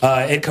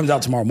not. It comes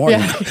out tomorrow morning.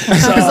 Yeah.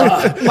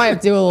 So, might have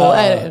to do a little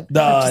edit.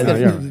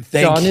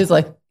 John is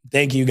like,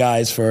 thank you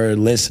guys for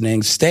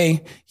listening.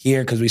 Stay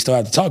here because we still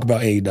have to talk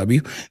about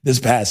AEW this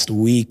past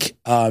week.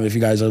 If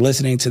you guys are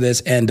listening to this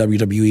and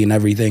WWE and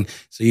everything,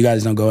 so you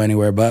guys don't go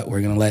anywhere, but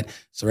we're going to let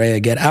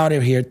Saraya get out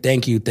of here.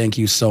 Thank you. Thank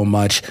you so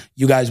much.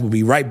 You guys will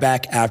be right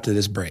back after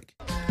this break.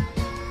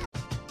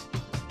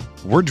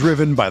 We're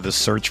driven by the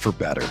search for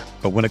better.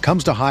 But when it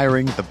comes to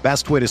hiring, the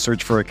best way to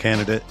search for a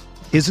candidate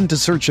isn't to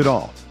search at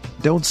all.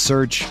 Don't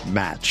search,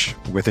 match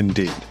with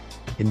Indeed.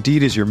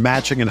 Indeed is your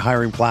matching and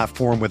hiring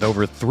platform with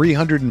over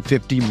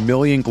 350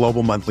 million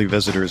global monthly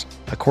visitors,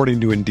 according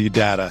to Indeed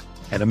data,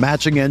 and a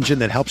matching engine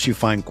that helps you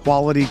find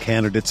quality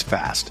candidates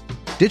fast.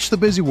 Ditch the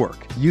busy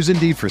work. Use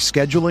Indeed for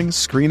scheduling,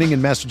 screening,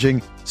 and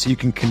messaging so you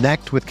can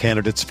connect with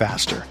candidates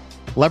faster.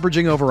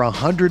 Leveraging over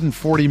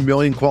 140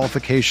 million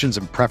qualifications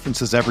and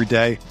preferences every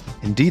day,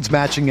 Indeed's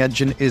matching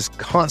engine is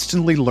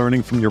constantly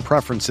learning from your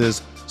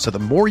preferences, so the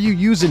more you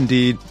use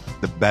Indeed,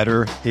 the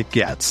better it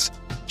gets.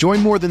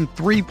 Join more than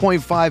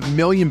 3.5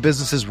 million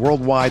businesses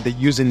worldwide that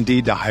use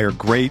Indeed to hire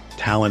great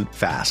talent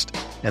fast.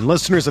 And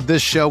listeners of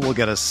this show will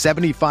get a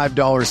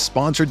 $75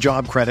 sponsored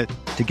job credit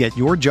to get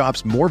your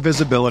jobs more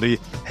visibility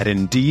at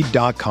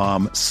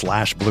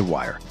Indeed.com/Blue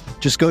Wire.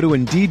 Just go to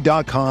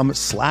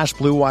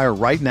Indeed.com/Blue Wire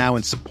right now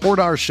and support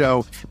our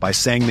show by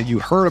saying that you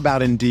heard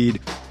about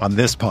Indeed on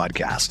this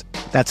podcast.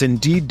 That's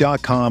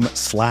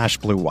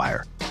Indeed.com/Blue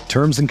Wire.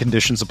 Terms and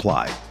conditions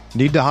apply.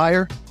 Need to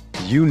hire?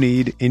 You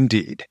need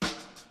Indeed.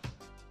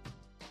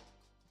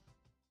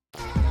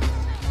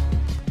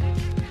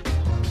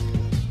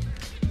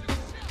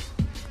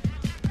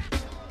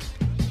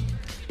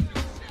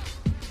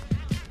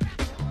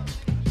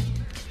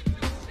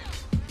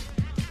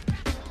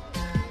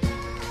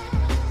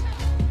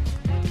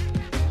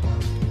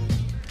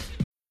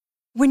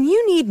 When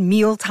you need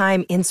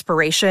mealtime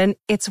inspiration,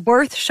 it's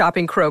worth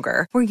shopping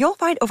Kroger, where you'll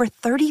find over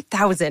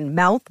 30,000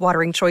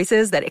 mouth-watering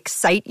choices that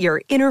excite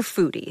your inner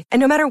foodie. And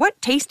no matter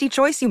what tasty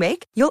choice you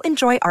make, you'll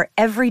enjoy our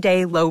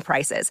everyday low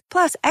prices,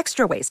 plus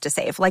extra ways to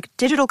save, like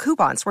digital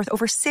coupons worth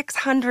over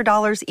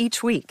 $600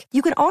 each week.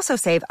 You can also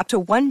save up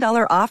to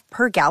 $1 off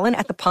per gallon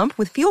at the pump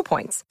with fuel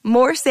points.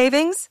 More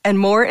savings and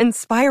more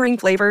inspiring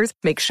flavors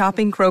make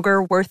shopping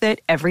Kroger worth it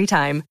every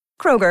time.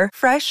 Kroger,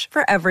 fresh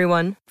for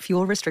everyone.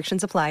 Fuel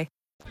restrictions apply.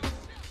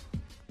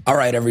 All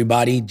right,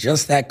 everybody,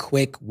 just that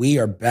quick. We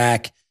are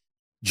back.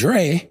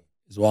 Dre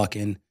is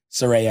walking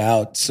Saraya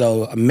out.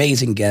 So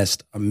amazing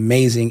guest,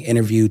 amazing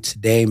interview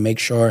today. Make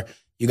sure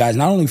you guys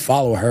not only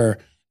follow her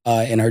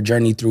in her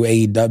journey through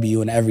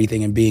AEW and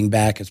everything and being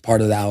back as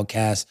part of the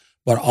Outcast,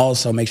 but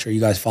also make sure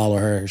you guys follow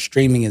her. Her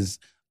streaming is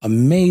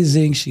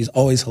amazing. She's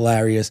always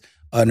hilarious,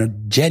 a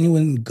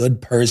genuine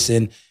good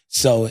person.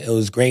 So it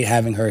was great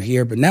having her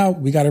here. But now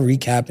we got to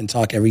recap and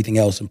talk everything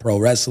else in pro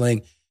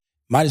wrestling.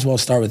 Might as well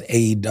start with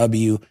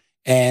AEW.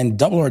 And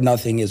Double or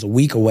Nothing is a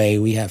week away.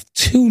 We have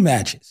 2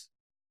 matches.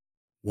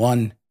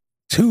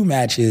 2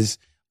 matches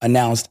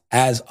announced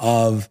as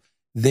of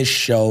this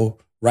show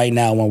right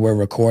now when we're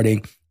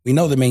recording. We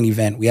know the main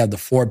event. We have the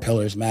 4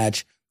 Pillars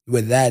match.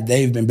 With that,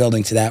 they've been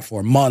building to that for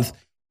a month.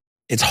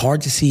 It's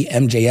hard to see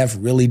MJF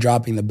really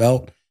dropping the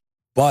belt,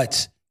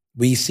 but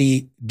we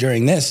see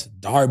during this,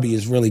 Darby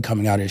is really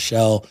coming out of his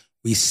shell.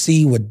 We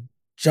see what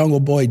Jungle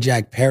Boy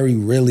Jack Perry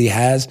really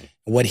has,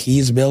 what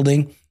he's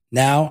building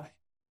now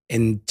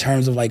in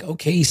terms of like,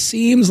 okay, he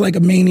seems like a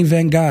main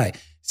event guy.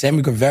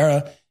 Sammy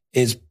Guevara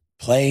is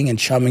playing and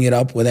chumming it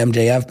up with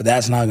MJF, but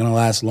that's not going to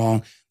last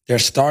long. They're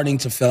starting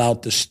to fill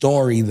out the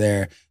story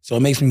there. So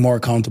it makes me more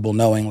comfortable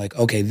knowing like,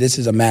 okay, this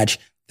is a match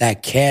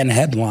that can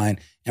headline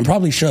and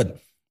probably should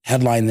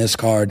headline this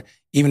card,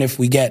 even if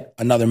we get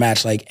another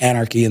match like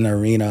Anarchy in the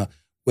Arena,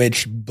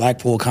 which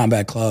Blackpool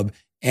Combat Club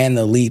and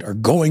the Elite are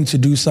going to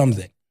do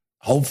something.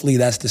 Hopefully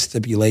that's the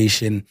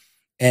stipulation.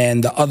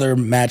 And the other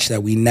match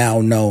that we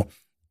now know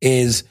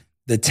is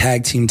the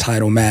tag team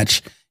title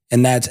match,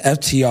 and that's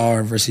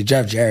FTR versus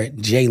Jeff Jarrett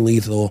and Jay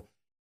Lethal.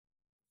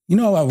 You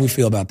know how we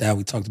feel about that.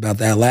 We talked about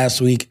that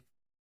last week.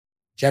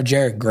 Jeff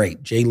Jarrett,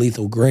 great. Jay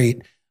Lethal,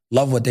 great.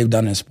 Love what they've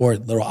done in sport.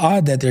 A little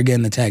odd that they're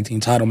getting the tag team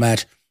title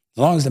match.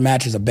 As long as the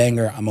match is a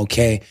banger, I'm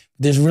okay.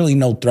 There's really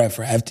no threat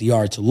for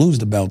FTR to lose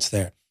the belts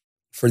there.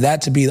 For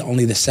that to be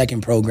only the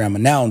second program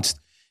announced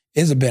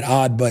is a bit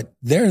odd, but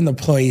they're in the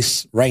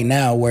place right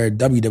now where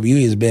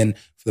WWE has been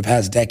for the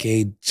past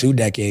decade, 2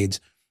 decades,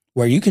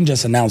 where you can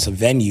just announce a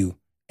venue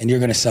and you're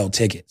going to sell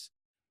tickets.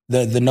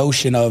 The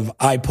notion of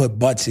I put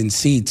butts in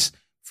seats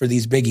for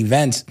these big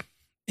events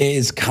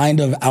is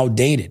kind of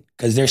outdated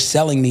because they're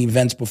selling the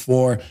events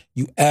before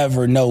you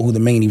ever know who the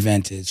main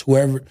event is.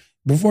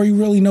 Before you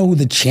really know who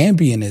the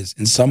champion is.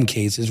 In some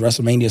cases,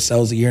 WrestleMania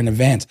sells a year in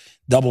advance.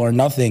 Double or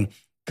Nothing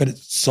could have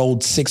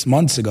sold 6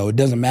 months ago. It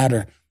doesn't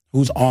matter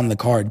who's on the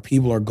card.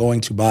 People are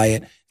going to buy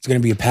it. It's going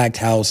to be a packed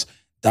house.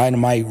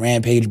 Dynamite,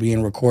 Rampage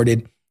being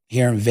recorded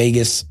here in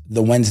Vegas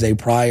the Wednesday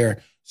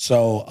prior.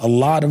 So a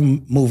lot of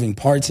moving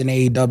parts in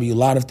AEW, a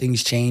lot of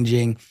things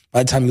changing.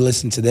 By the time you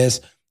listen to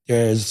this,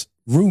 there's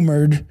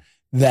rumored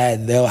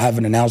that they'll have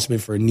an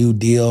announcement for a new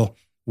deal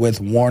with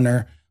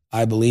Warner,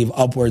 I believe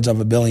upwards of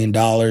 $1 billion.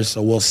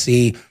 So we'll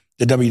see.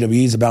 The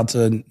WWE is about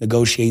to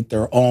negotiate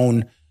their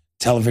own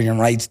television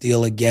rights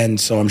deal again.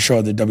 So I'm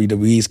sure the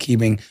WWE is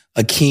keeping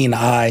a keen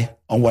eye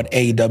on what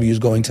AEW is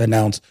going to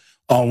announce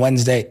on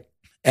Wednesday.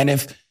 And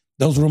if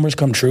those rumors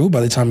come true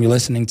by the time you're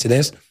listening to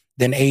this,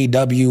 then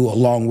AEW,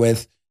 along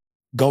with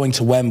going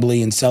to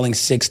Wembley and selling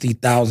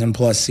 60,000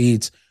 plus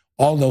seats,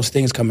 all those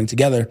things coming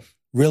together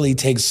really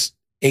takes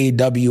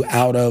AEW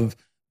out of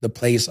the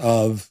place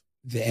of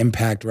the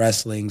Impact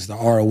Wrestlings, the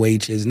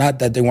ROHs. Not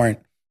that they weren't,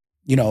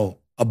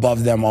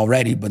 above them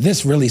already, but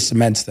this really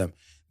cements them.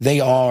 They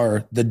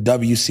are the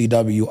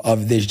WCW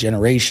of this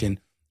generation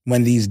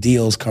when these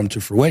deals come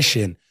to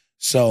fruition.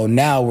 So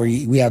now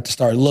we have to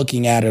start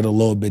looking at it a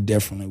little bit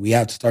differently. We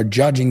have to start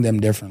judging them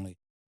differently.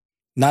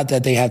 Not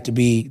that they have to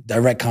be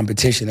direct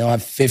competition. They'll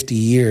have 50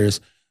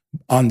 years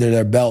under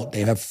their belt.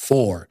 They have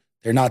 4.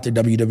 They're not the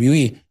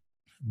WWE.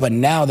 But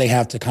now they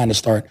have to kind of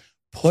start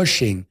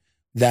pushing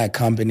that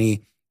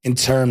company in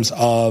terms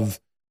of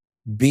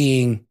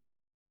being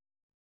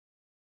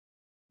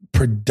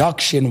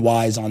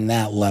production-wise on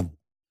that level,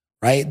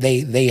 right?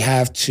 They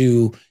have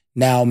to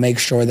now make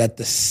sure that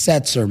the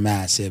sets are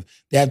massive.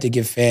 They have to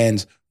give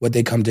fans what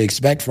they come to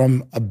expect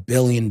from a $1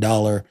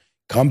 billion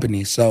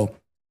company. So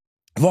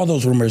if all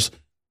those rumors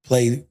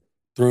play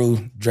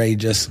through, Dre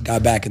just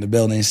got back in the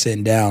building,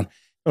 sitting down.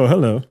 Oh,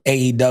 hello.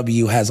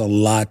 AEW has a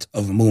lot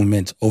of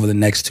movement over the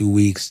next 2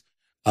 weeks.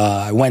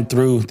 I went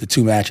through the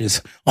 2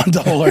 matches on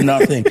Double or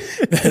Nothing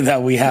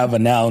that we have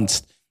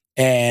announced,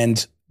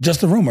 and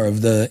just the rumor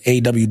of the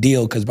AEW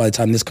deal, because by the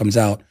time this comes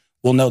out,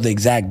 we'll know the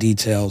exact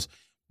details,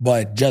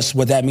 but just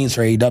what that means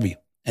for AEW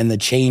and the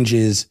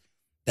changes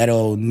that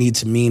it'll need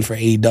to mean for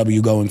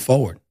AEW going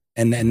forward,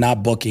 and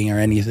not booking or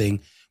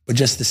anything, but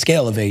just the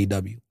scale of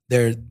AEW.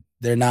 They're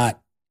not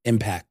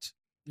Impact.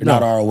 They're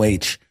not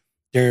ROH.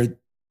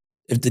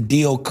 If the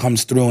deal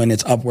comes through and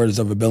it's upwards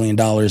of $1 billion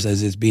as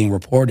is being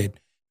reported,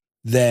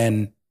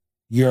 then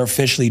you're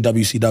officially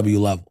WCW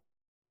level.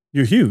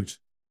 You're huge.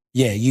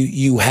 Yeah,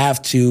 you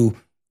have to,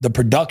 the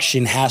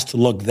production has to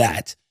look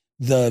that.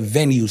 The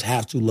venues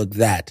have to look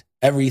that.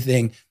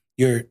 Everything,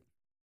 you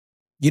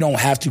don't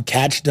have to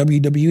catch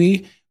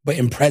WWE, but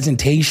in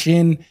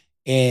presentation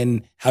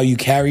and how you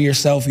carry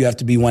yourself, you have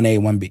to be 1A,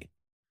 1B.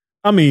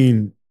 I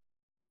mean,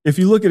 if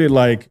you look at it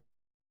like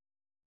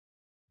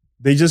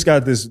they just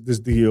got this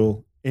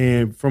deal,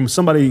 and from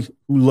somebody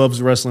who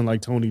loves wrestling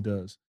like Tony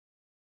does,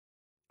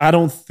 I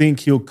don't think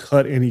he'll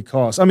cut any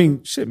costs. I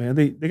mean, shit, man,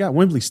 they got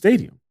Wembley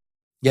Stadium.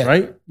 Yeah.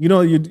 Right? You're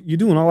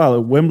doing all out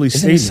of Wembley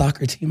Stadium. Isn't the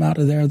soccer team out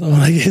of there, though?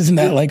 Like, isn't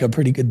that like a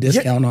pretty good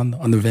discount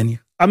on the venue?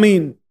 I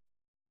mean,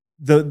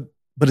 but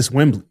it's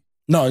Wembley.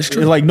 No, it's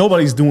true. Like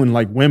nobody's doing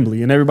like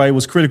Wembley, and everybody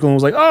was critical and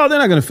was like, "Oh, they're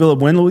not going to fill up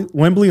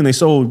Wembley," and they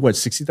sold what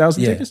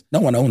 60,000 tickets. No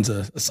one owns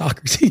a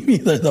soccer team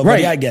either, though. Right?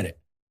 But yeah, I get it.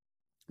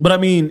 But I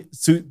mean,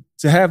 to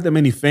have that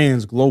many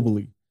fans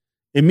globally,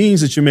 it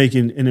means that you're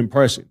making an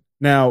impression.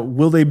 Now,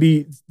 will they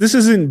be? This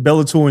isn't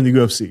Bellator and the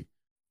UFC,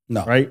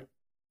 no, right?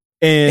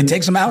 And it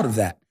takes them out of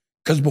that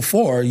because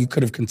before you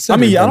could have considered.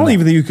 I mean, I don't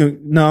even think you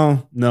can.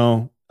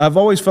 No. I've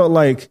always felt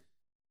like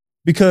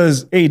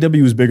because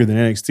AEW is bigger than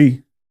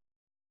NXT.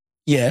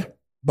 Yeah.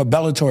 But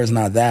Bellator is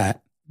not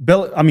that.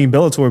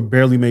 Bellator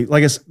barely makes,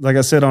 like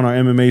I said on our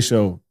MMA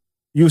show,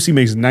 UFC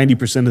makes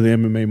 90% of the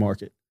MMA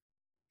market.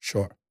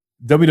 Sure.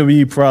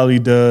 WWE probably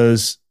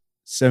does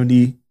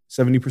 70%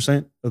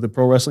 of the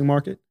pro wrestling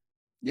market.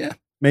 Yeah.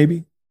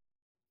 Maybe.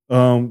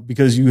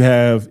 Because you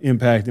have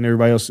Impact and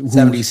everybody else.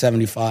 70,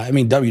 75. I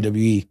mean,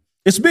 WWE.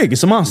 It's big.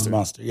 It's a monster. It's a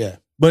monster, yeah.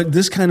 But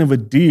this kind of a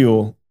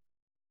deal,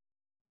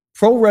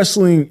 pro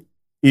wrestling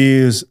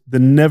is the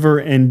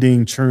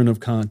never-ending churn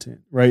of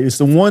content, right? It's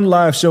the one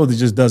live show that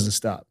just doesn't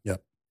stop.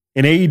 Yep.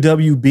 And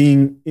AEW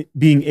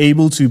being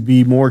able to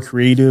be more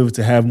creative,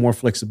 to have more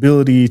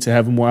flexibility, to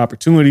have more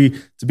opportunity,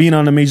 to being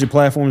on a major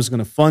platform is going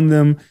to fund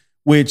them,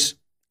 which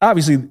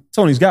obviously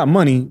Tony's got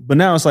money, but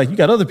now it's like you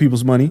got other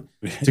people's money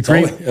to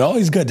create. It's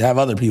always good to have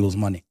other people's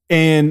money.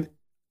 And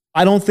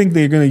I don't think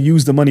they're going to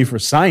use the money for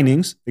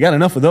signings. They got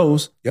enough of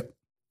those. Yep.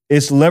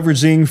 It's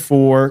leveraging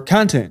for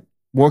content.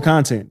 More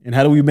content. And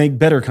how do we make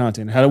better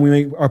content? How do we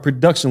make our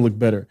production look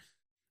better?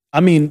 I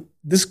mean,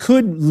 this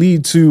could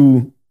lead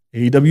to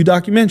AEW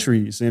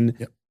documentaries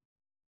and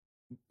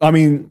I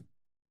mean,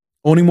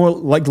 owning more,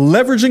 like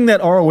leveraging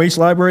that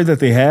ROH library that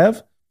they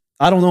have.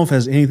 I don't know if it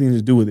has anything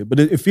to do with it, but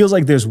it feels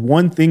like there's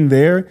one thing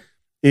there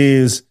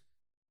is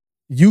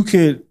you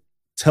could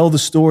tell the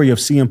story of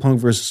CM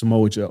Punk versus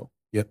Samoa Joe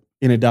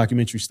in a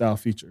documentary style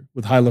feature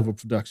with high level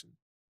production.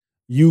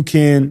 You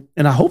can,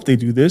 and I hope they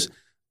do this.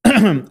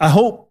 I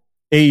hope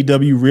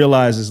AEW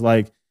realizes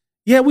like,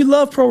 yeah, we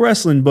love pro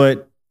wrestling,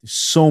 but there's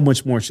so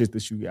much more shit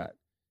that you got.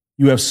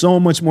 You have so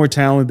much more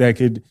talent that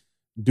could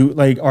do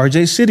like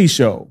RJ City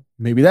show.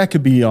 Maybe that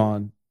could be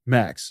on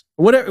Max.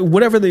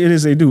 Whatever it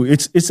is they do.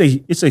 It's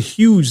a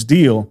huge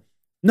deal.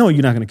 No,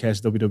 you're not going to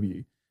catch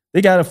WWE.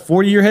 They got a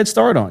 40-year head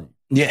start on you.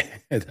 Yeah.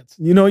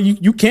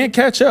 You can't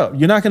catch up.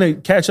 You're not going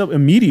to catch up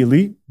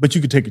immediately, but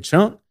you could take a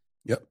chunk.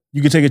 Yep.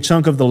 You could take a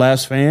chunk of the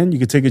last fan. You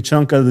could take a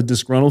chunk of the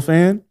disgruntled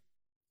fan.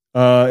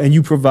 And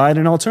you provide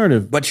an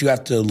alternative. But you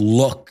have to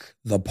look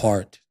the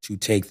part to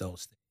take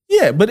those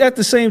things. Yeah, but at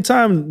the same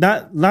time,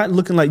 not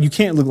looking like, you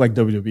can't look like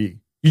WWE.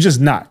 You're just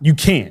not. You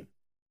can't.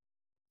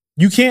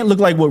 You can't look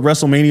like what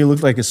WrestleMania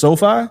looked like at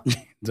SoFi.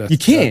 You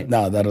can't.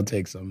 No, that'll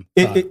take some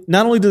It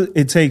not only does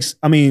it takes,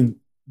 I mean,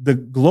 the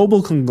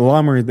global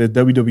conglomerate that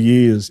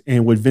WWE is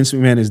and what Vince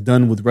McMahon has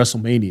done with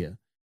WrestleMania,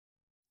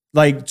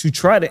 like to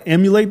try to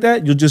emulate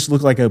that, you'll just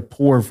look like a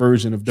poor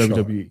version of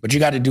WWE. But you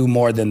got to do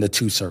more than the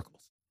two circles.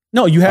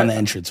 No, you have on the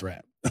entrance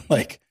ramp.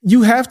 Like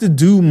you have to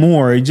do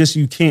more. It just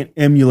you can't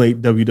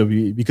emulate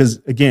WWE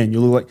because again, you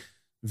look like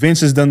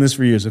Vince has done this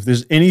for years. If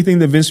there's anything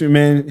that Vince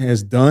McMahon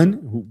has done,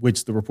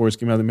 which the reports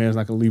came out, the man's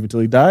not going to leave until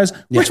he dies,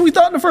 which we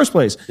thought in the first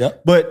place.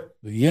 Yep. But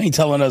you ain't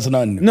telling us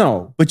nothing.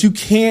 No, but you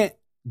can't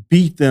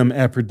beat them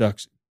at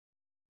production.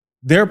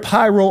 Their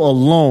pyro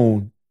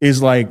alone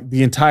is like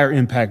the entire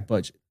Impact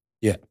budget.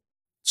 Yeah.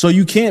 So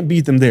you can't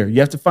beat them there. You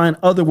have to find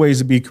other ways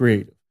to be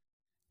creative.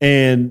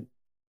 And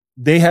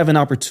they have an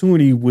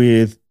opportunity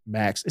with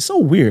Max. It's so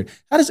weird.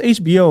 How does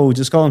HBO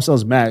just call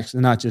themselves Max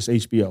and not just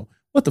HBO?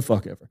 What the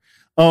fuck ever.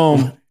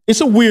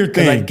 It's a weird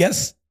thing. I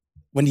guess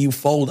when you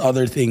fold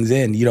other things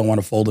in, you don't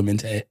want to fold them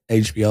into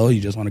HBO. You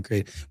just want to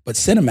create. But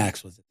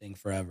Cinemax was the thing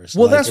forever. So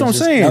well, that's what I'm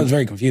saying. That was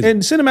very confusing.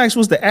 And Cinemax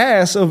was the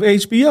ass of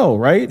HBO,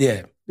 right?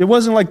 Yeah. It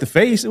wasn't like the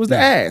face. It was the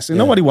ass. And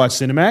nobody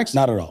watched Cinemax.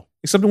 Not at all.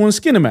 Except the one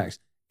Skinemax.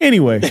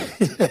 Anyway.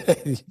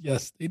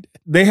 Yes, they did.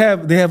 They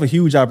have a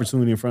huge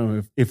opportunity in front of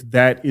them if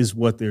that is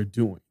what they're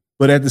doing.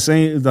 But at the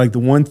same, like the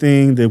one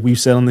thing that we've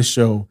said on the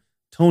show,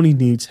 Tony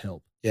needs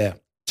help. Yeah.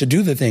 To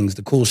do the things,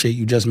 the cool shit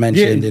you just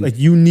mentioned. Yeah, and, like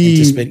you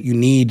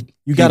need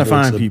you got to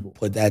find people.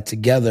 Put that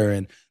together.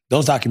 And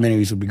those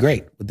documentaries would be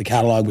great with the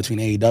catalog between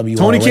AEW.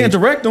 Tony ROH. can't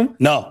direct them.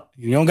 No,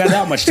 you don't got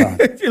that much time.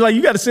 Like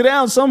you got to sit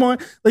down somewhere.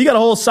 Like you got a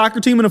whole soccer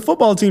team and a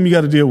football team you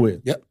got to deal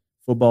with. Yep.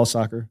 Football,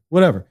 soccer,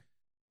 whatever.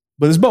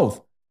 But it's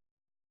both.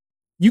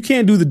 You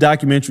can't do the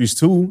documentaries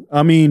too.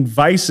 I mean,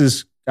 Vice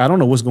is, I don't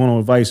know what's going on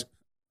with Vice.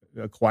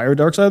 Acquire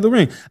Dark Side of the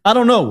Ring. I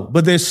don't know.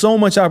 But there's so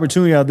much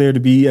opportunity out there to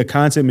be a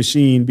content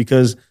machine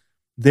because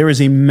there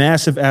is a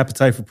massive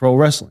appetite for pro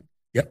wrestling.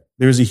 Yep.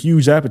 There's a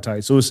huge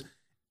appetite. So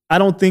I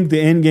don't think the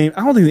end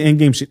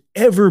game should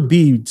ever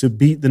be to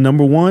beat the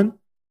number one.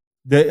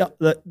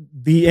 The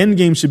end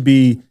game should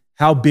be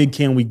how big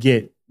can we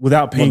get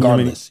without paying them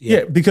any.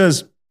 Yeah,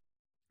 because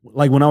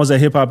like when I was at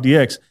Hip Hop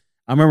DX,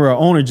 I remember our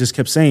owner just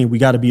kept saying, we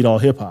got to beat all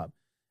hip hop.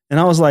 And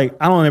I was like,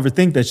 I don't ever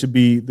think that should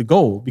be the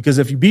goal because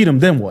if you beat them,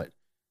 then what?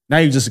 Now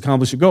you just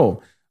accomplished your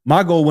goal.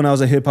 My goal when I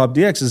was at Hip Hop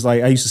DX is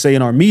like, I used to say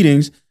in our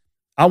meetings,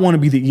 I want to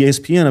be the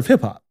ESPN of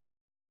hip hop.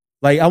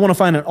 Like, I want to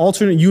find an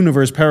alternate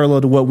universe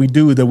parallel to what we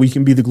do that we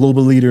can be the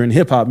global leader in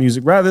hip hop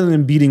music rather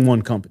than beating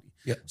one company.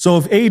 Yeah. So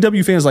if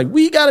AEW fans like,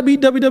 we got to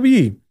beat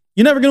WWE,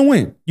 you're never going to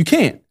win. You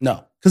can't.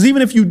 No. Because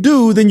even if you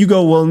do, then you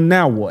go, well,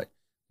 now what?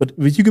 But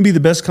if you can be the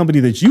best company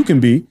that you can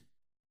be,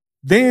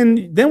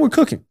 then we're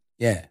cooking.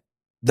 Yeah.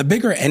 The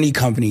bigger any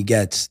company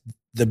gets,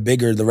 the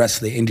bigger the rest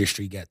of the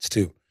industry gets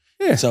too.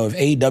 Yeah. So if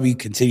AEW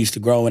continues to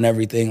grow and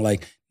everything,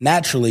 like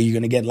naturally you're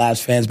going to get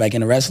lapsed fans back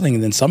into wrestling,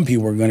 and then some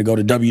people are going to go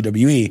to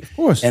WWE. Of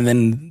course. And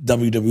then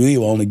WWE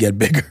will only get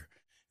bigger.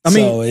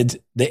 So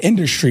the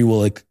industry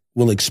will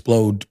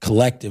explode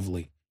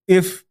collectively.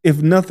 If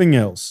nothing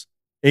else,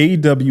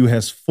 AEW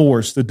has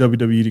forced the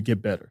WWE to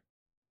get better.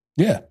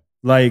 Yeah.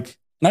 Like,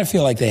 and I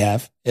feel like they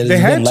have. They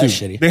had less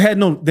to. shitty. They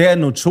had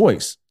no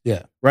choice.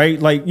 Yeah. Right?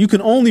 Like, you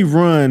can only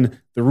run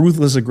the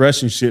ruthless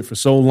aggression shit for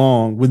so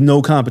long with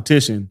no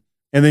competition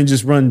and then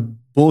just run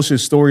bullshit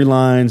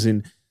storylines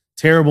and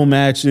terrible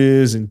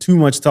matches and too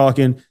much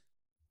talking.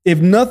 If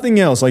nothing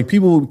else, like,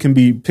 people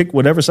can pick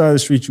whatever side of the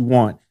street you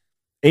want.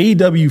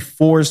 AEW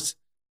forced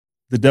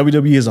the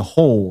WWE as a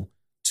whole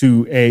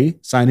to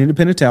sign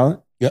independent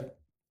talent. Yep.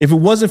 If it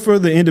wasn't for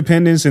the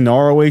independents and the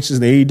ROHs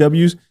and the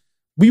AEWs,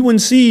 we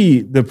wouldn't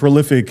see the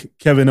prolific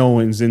Kevin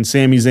Owens and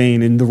Sami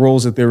Zayn in the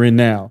roles that they're in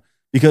now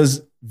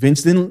because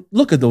Vince didn't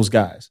look at those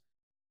guys.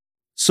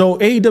 So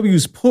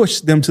AEW's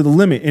pushed them to the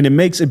limit, and it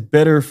makes it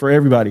better for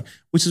everybody,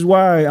 which is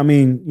why, I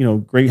mean,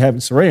 great having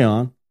Saraya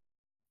on.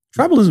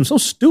 Tribalism is so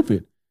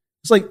stupid.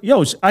 It's like,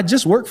 yo, I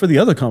just worked for the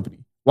other company.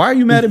 Why are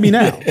you mad at me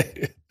now?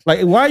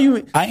 Like, why are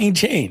you? I ain't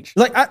changed.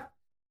 Like,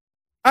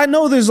 I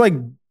know there's like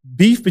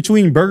beef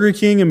between Burger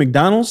King and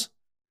McDonald's,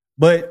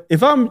 but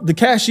if I'm the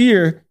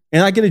cashier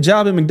and I get a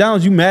job at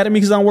McDonald's, you mad at me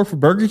because I don't work for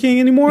Burger King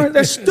anymore?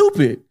 That's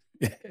stupid.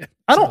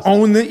 I don't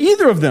own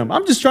either of them.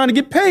 I'm just trying to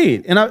get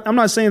paid. And I'm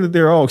not saying that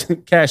they're all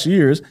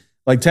cashiers,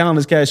 like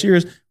talented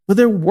cashiers, but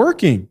they're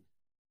working.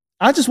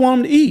 I just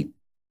want them to eat.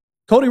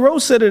 Cody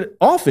Rhodes said it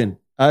often.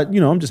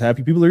 I'm just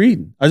happy people are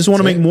eating. I just want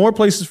to make more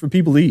places for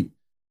people to eat.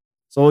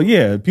 So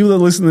yeah, people that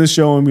listen to this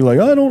show and be like,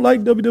 I don't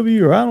like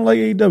WWE or I don't like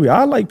AEW.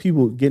 I like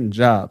people getting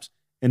jobs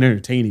and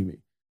entertaining me.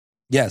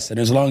 Yes, and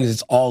as long as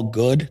it's all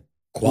good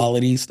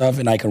quality stuff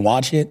and I can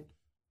watch it,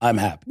 I'm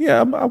happy.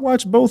 Yeah, I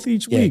watch both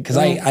each week. Because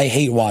I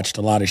hate watched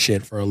a lot of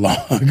shit for a long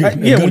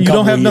when you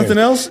don't have nothing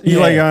else, you're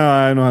like,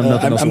 I don't have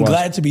nothing else to watch. I'm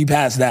glad to be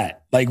past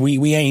that. Like,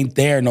 we ain't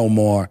there no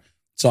more,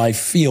 so I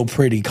feel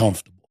pretty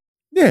comfortable.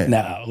 Yeah.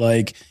 Now,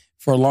 like,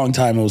 for a long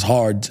time, it was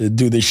hard to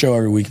do this show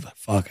every week. Like,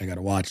 fuck, I got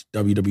to watch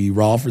WWE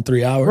Raw for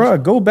 3 hours. Bro,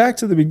 go back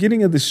to the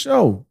beginning of the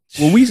show.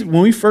 When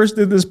we first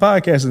did this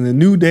podcast and the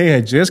New Day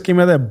had just came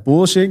out of that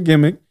bullshit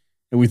gimmick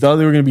and we thought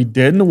they were going to be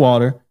dead in the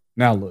water.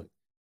 Now look.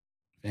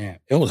 Damn,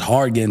 it was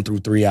hard getting through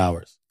 3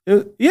 hours.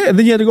 And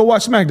then you had to go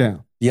watch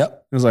SmackDown.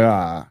 Yep. It was like,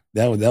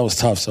 That was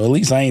tough. So at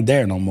least I ain't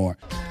there no more.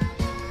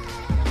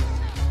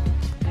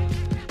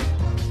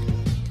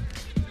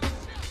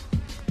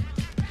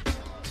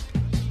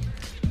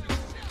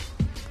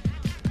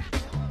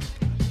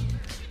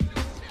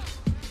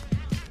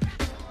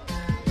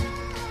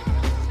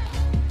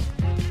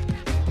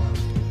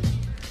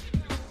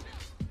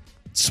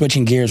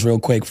 Switching gears real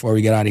quick before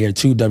we get out of here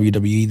to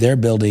WWE, they're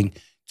building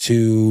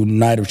to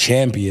Night of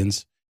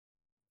Champions.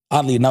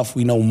 Oddly enough,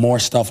 we know more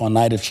stuff on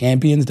Night of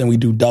Champions than we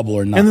do Double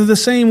or Nothing. And they're the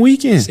same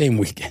weekend. Same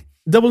weekend.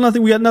 Double or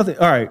Nothing, we got nothing.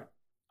 All right.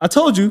 I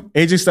told you,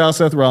 AJ Styles,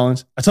 Seth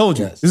Rollins. I told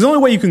you. Yes. This is the only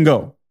way you can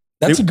go.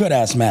 That's a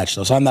good-ass match,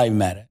 though, so I'm not even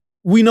mad at it.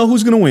 We know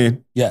who's going to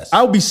win. Yes.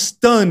 I would be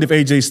stunned if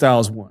AJ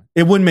Styles won.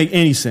 It wouldn't make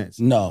any sense.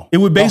 No. It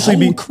would basically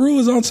the whole crew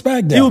is on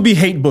SmackDown. It would be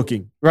hate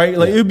booking, right?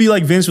 Like, it would be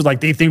like Vince was like,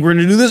 they think we're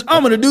going to do this.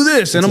 I'm going to do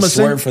this. And I'm going to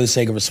swerve for the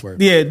sake of a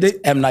swerve. Yeah.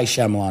 M. Night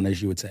Shyamalan,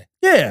 as you would say.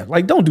 Yeah.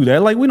 Like, don't do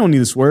that. Like, we don't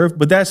need a swerve,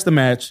 but that's the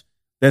match.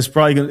 That's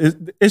probably going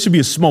to, it should be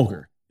a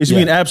smoker. It should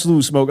be an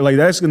absolute smoker. Like,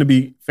 that's going to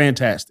be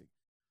fantastic.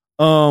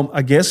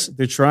 I guess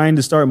they're trying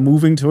to start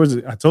moving towards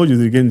it. I told you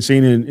they're getting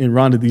Shayna and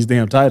Ronda these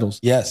damn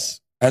titles.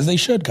 Yes. As they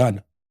should, kind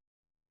of.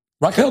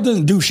 Raquel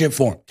doesn't do shit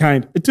for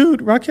him.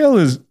 Dude, Raquel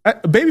is,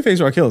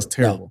 babyface Raquel is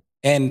terrible.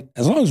 No. And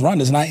as long as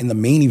Ronda's not in the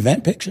main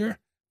event picture,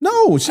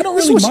 no, I don't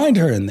really mind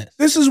her in this.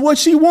 This is what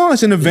she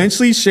wants. And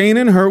eventually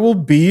Shayna and her will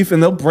beef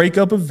and they'll break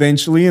up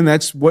eventually. And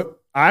that's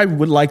what I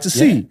would like to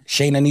see.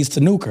 Shayna needs to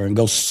nuke her and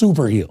go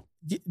super heel.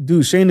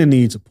 Dude, Shayna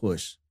needs a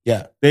push.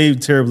 Yeah. They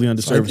terribly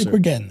underserved so I think her. we're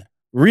getting there.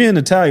 Rhea and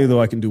Natalya, though,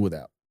 I can do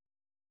without.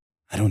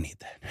 I don't need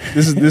that.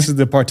 This is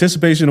the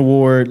participation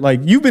award.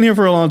 Like, you've been here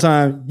for a long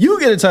time. You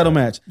get a title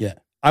match. Yeah.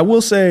 I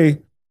will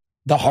say,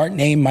 the Hart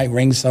name might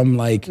ring some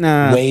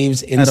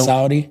waves in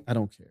Saudi. I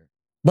don't care.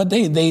 But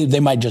they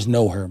might just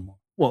know her more.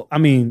 Well, I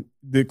mean,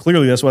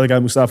 clearly that's why they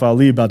got Mustafa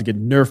Ali about to get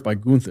nerfed by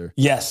Gunther.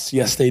 Yes,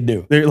 they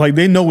do.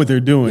 They know what they're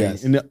doing.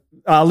 Yes. And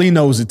Ali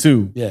knows it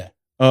too. Yeah.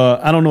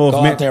 I don't know if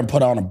go out there and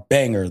put on a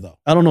banger though.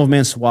 I don't know if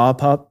Mansoor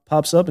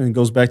pops up and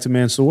goes back to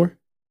Mansoor.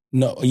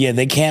 No, yeah,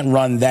 they can't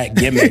run that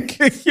gimmick.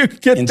 You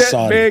get that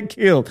Saudi. man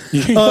killed.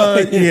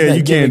 Yeah,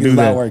 you can't do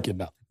that. Not working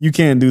now. You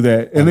can't do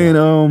that. And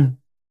then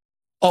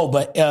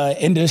but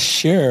Indus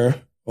Sher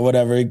or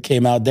whatever it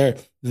came out.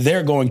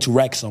 They're going to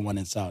wreck someone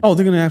in Saudi. Oh,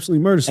 they're going to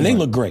absolutely murder someone. And they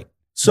look great,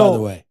 by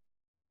the way.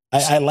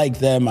 I like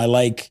them. I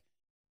like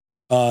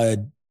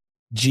Jinder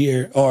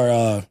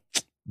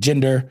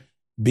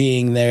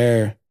being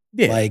their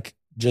like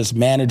just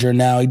manager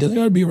now. He doesn't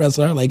got to be a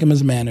wrestler. I like him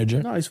as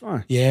manager. No, he's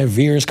fine. Yeah,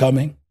 Veer's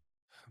coming.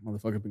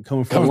 Motherfucker been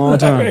coming for a long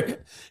time.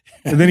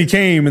 And then he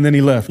came and then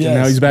he left. Yes. And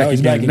now he's back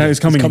again. Now he's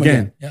coming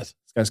again. Yes.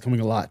 This guy's coming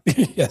a lot.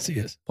 Yes, he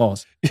is.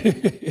 Pause.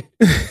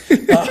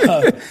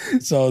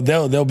 So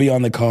they'll be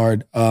on the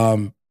card.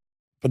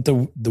 But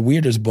the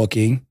weirdest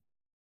booking,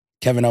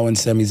 Kevin Owens,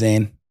 Sami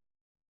Zayn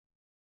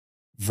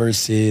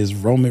versus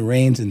Roman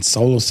Reigns and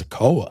Solo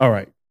Sikoa. All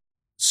right.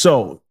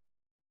 So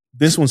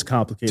this one's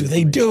complicated. Do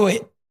they do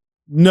it?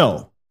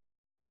 No.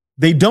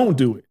 They don't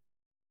do it.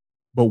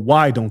 But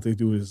why don't they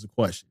do it is the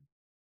question.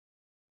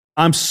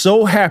 I'm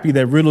so happy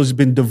that Riddle's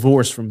been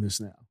divorced from this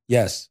now.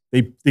 Yes.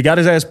 They got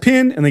his ass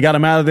pinned and they got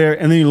him out of there,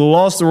 and then he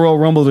lost the Royal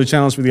Rumble to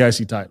challenge for the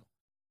IC title.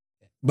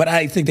 But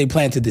I think they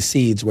planted the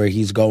seeds where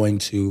he's going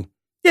to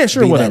be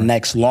that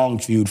next long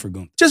feud for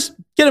Gunther. Just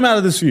get him out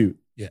of this feud.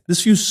 Yeah.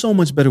 This feud's so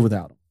much better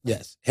without him.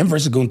 Yes. Him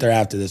versus Gunther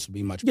after this would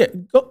be much better.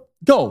 Yeah,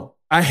 go.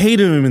 I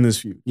hated him in this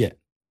feud. Yeah.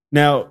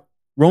 Now,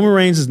 Roman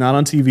Reigns is not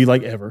on TV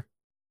like ever.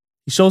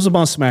 He shows up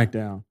on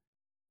SmackDown.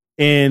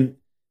 And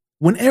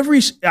whenever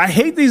I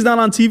hate that he's not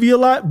on TV a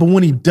lot, but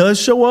when he does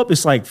show up,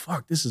 it's like,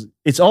 fuck,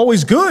 it's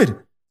always good.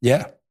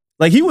 Yeah.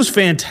 Like, he was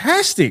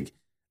fantastic.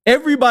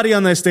 Everybody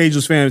on that stage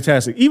was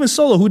fantastic. Even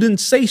Solo, who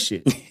didn't say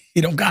shit.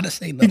 He don't got to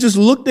say nothing. He just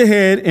looked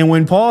ahead, and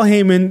when Paul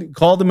Heyman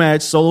called the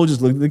match, Solo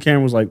just looked at the camera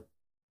and was like,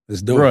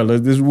 let's do it.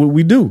 This is what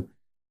we do.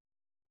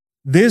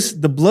 The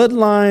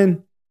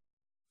bloodline,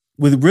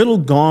 with Riddle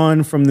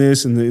gone from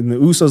this and the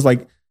Usos,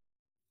 like,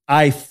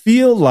 I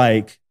feel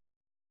like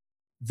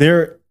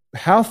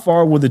how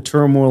far will the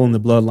turmoil in the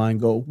bloodline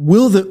go?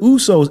 Will the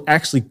Usos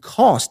actually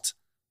cost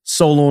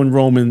Solo and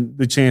Roman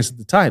the chance at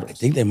the titles? I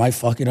think they might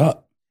fuck it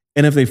up.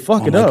 And if they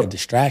fuck it up, a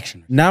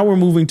distraction. Now we're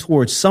moving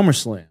towards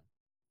SummerSlam.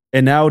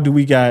 And now do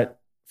we got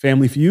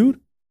Family Feud?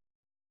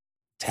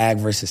 Tag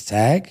versus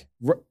tag?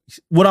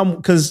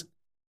 Because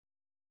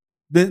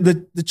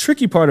the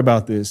tricky part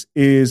about this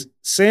is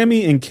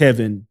Sammy and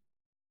Kevin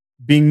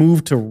being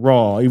moved to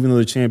Raw, even though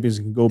the champions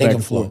can go back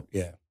and forth.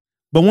 Yeah.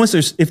 But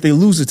if they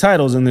lose the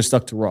titles, then they're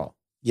stuck to Raw.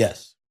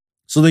 Yes.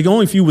 So they can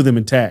only feud with them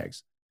in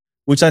tags,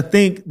 which I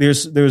think there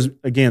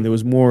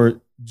was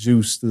more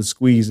juice to the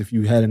squeeze if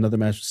you had another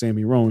match with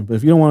Sammy and Roman. But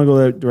if you don't want to go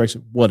that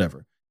direction,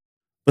 whatever.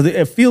 But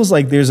it feels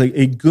like there's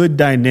a good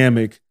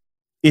dynamic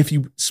if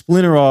you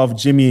splinter off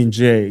Jimmy and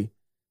Jay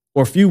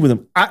or feud with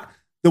them.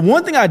 The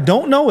one thing I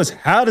don't know is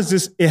how does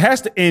this, it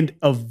has to end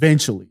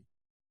eventually.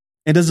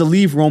 And does it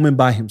leave Roman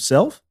by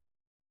himself?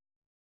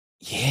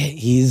 Yeah,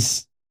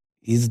 he's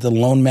the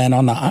lone man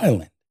on the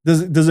island.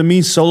 Does it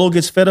mean Solo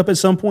gets fed up at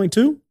some point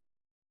too?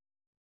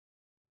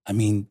 I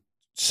mean,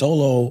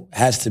 Solo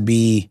has to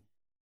be,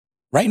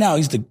 right now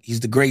he's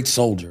the great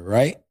soldier,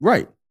 right?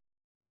 Right.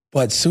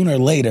 But sooner or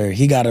later,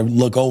 he got to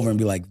look over and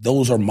be like,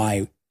 those are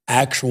my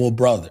actual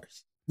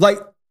brothers. Like,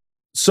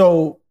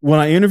 so when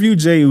I interviewed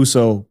Jey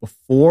Uso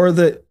before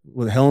the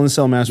Hell in a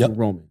Cell match with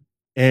Roman,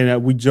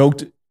 and we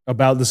joked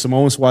about the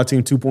Samoan SWAT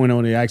Team 2.0,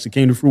 and it actually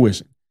came to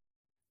fruition.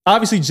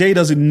 Obviously, Jay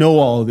doesn't know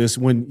all of this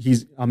when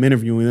I'm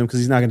interviewing him because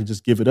he's not going to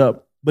just give it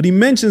up. But he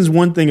mentions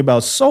one thing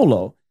about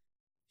Solo.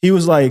 He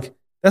was like,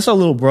 that's our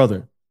little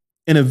brother.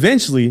 And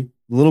eventually,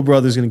 the little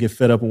brother's going to get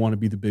fed up and want to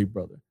be the big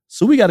brother.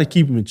 So we got to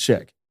keep him in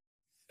check.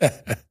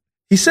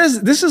 He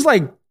says, this is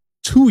like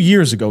 2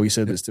 years ago he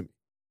said this to me.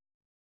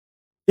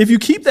 If you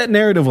keep that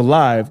narrative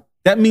alive,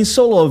 that means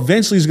Solo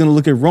eventually is going to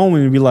look at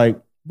Roman and be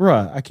like,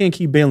 bruh, I can't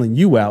keep bailing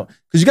you out.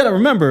 Because you got to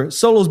remember,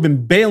 Solo's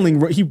been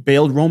he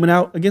bailed Roman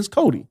out against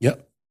Cody.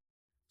 Yep.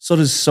 So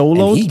does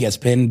Solo... And he gets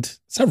pinned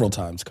several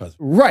times.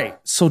 Right.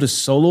 So does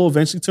Solo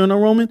eventually turn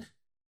on Roman?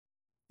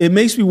 It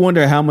makes me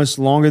wonder how much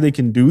longer they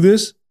can do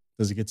this.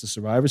 Does it get to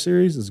Survivor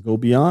Series? Does it go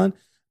beyond?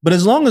 But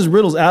as long as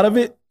Riddle's out of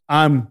it,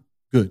 I'm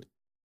good.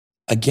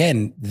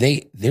 Again,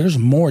 there's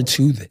more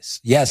to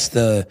this. Yes,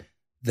 the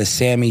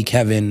Sammy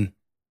Kevin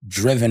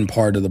driven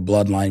part of the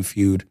bloodline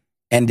feud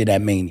ended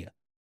at Mania.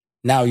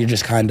 Now you're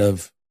just kind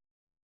of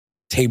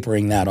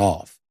tapering that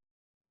off.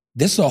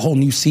 This is a whole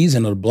new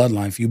season of the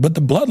bloodline feud, but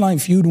the bloodline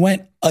feud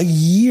went a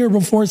year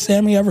before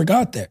Sammy ever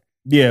got there.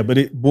 Yeah, but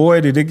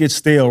did it get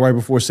stale right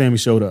before Sammy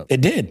showed up.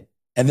 It did.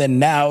 And then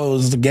now it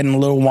was getting a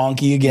little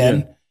wonky again.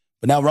 Yeah.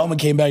 But now Roman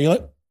came back. You're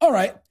like, all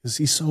right. Because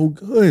he's so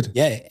good.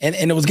 Yeah, and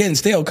it was getting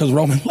stale because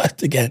Roman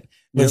left again.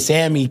 But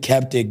Sammy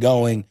kept it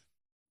going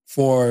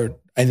for,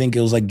 I think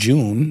it was like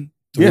June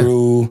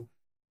through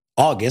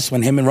August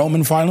when him and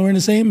Roman finally were in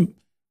the same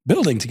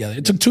building together.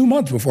 It took 2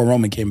 months before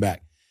Roman came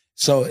back.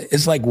 So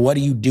it's like, what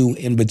do you do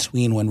in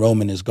between when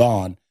Roman is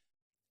gone?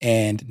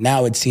 And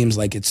now it seems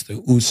like it's the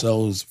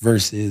Usos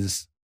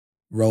versus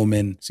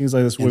Roman. Seems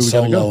like that's where we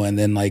Solo, gotta go. And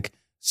then like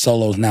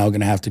Solo's now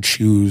going to have to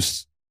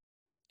choose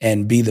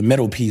and be the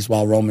middle piece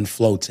while Roman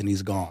floats and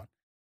he's gone.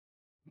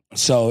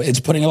 So it's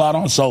putting a lot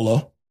on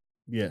Solo.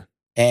 Yeah.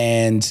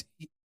 And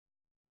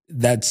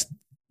that's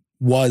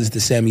was the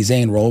Sami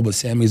Zayn role, but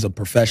Sami's a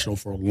professional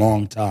for a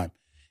long time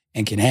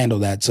and can handle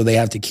that. So they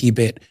have to keep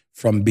it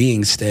from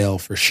being stale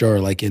for sure,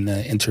 like in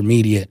the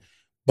intermediate.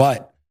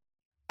 But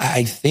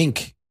I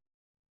think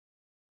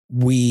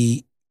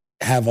we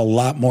have a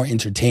lot more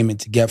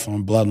entertainment to get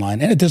from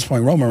Bloodline. And at this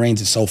point, Roman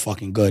Reigns is so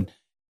fucking good.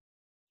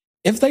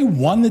 If they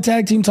won the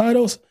tag team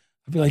titles,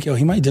 I'd be like, yo,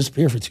 he might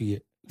disappear for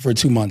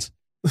 2 months.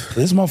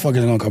 This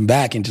motherfucker's going to come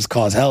back and just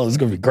cause hell. It's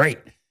going to be great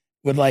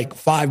with like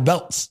 5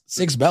 belts,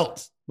 6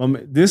 belts.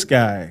 This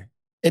guy.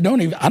 I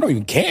don't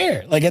even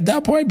care. Like at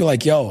that point, I'd be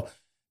like, yo,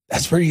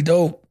 that's pretty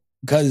dope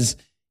because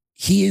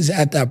he is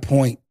at that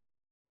point.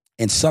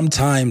 And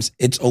sometimes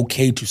it's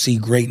okay to see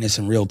greatness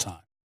in real time.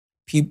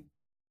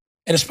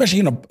 And especially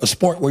in a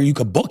sport where you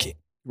could book it.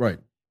 Right.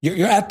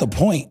 You're at the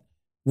point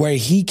where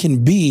he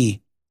can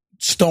be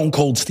Stone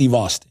Cold Steve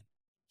Austin.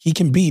 He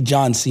can be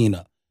John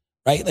Cena,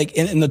 right? Like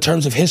in the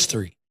terms of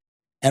history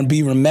and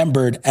be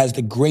remembered as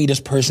the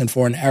greatest person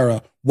for an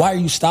era. Why are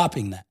you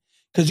stopping that?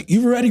 Because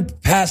you've already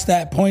passed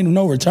that point of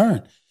no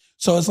return.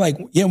 So it's like,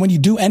 yeah, when you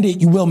do end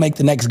it, you will make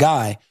the next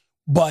guy.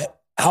 But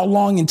how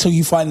long until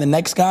you find the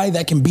next guy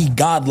that can be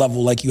God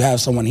level like you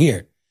have someone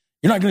here?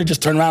 You're not going to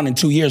just turn around in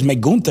 2 years,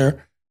 make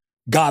Gunther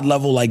God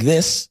level like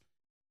this.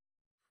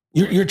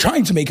 You're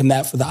trying to make him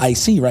that for the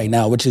IC right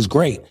now, which is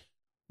great.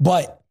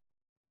 But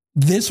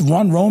this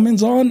run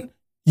Roman's on,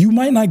 you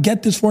might not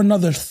get this for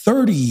another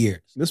 30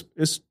 years.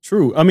 It's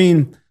true. I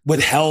mean,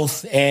 with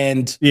health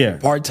and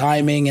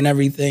part-timing and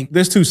everything.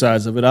 There's 2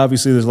 sides of it.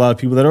 Obviously, there's a lot of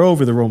people that are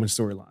over the Roman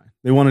storyline.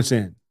 They want it to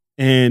end.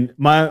 And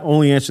my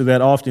only answer to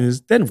that often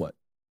is, then what?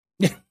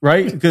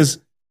 Right? Because,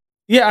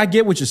 I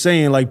get what you're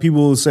saying. Like,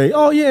 people will say,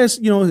 oh, yes,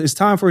 it's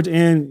time for it to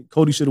end.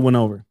 Cody should have went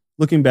over.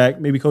 Looking back,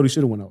 maybe Cody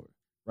should have went over,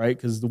 right?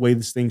 Because the way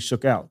this thing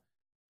shook out.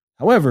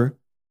 However,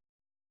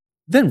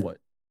 then what?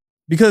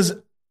 Because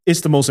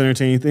it's the most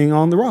entertaining thing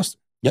on the roster.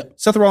 Yep.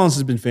 Seth Rollins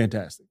has been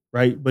fantastic,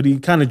 right? But he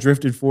kind of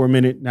drifted for a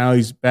minute. Now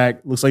he's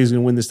back. Looks like he's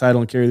going to win this title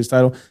and carry this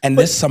title. And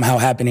this somehow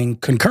happening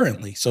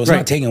concurrently. So it's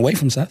not taking away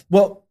from Seth.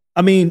 Well,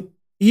 I mean,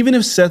 even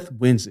if Seth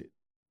wins it,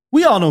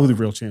 we all know who the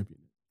real champion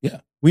is.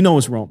 Yeah. We know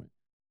it's Roman.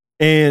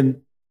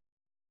 And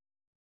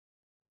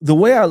the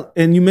way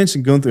and you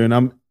mentioned Gunther,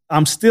 and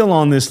I'm still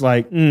on this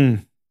like,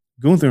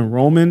 Gunther and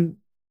Roman.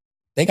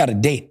 They got a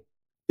date.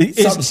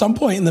 Some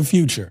point in the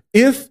future.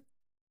 If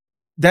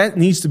that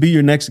needs to be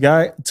your next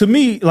guy, to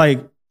me,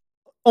 like,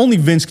 only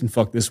Vince can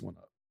fuck this one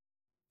up.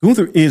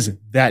 Gunther is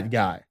that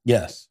guy.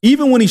 Yes.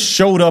 Even when he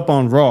showed up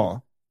on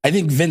Raw. I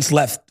think Vince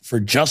left for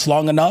just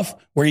long enough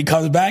where he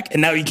comes back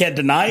and now he can't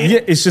deny it. Yeah,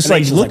 it's just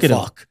like, look at him.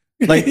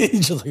 Like,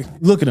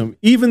 look at him.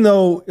 Even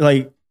though,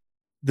 like,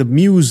 the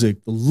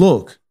music, the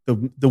look,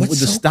 the style. What's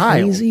so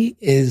crazy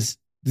is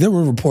there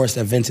were reports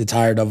that Vince had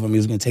tired of him. He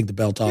was going to take the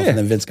belt off and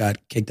then Vince got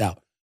kicked out.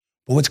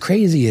 But what's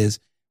crazy is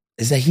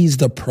that he's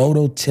the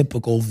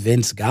prototypical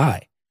Vince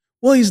guy.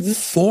 Well, he's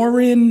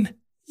foreign.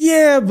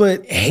 Yeah,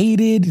 but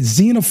hated,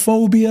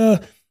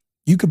 xenophobia.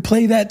 You could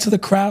play that to the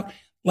crowd.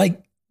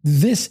 Like,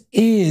 this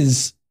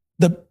is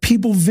the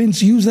people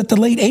Vince used at the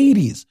late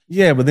 80s.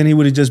 Yeah, but then he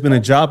would have just been a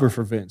jobber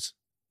for Vince.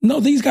 No,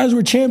 these guys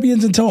were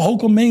champions until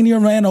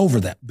Hulkamania ran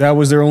over them. That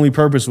was their only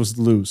purpose, was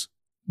to lose.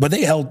 But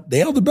they held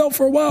the belt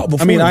for a while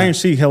before. I mean, Iron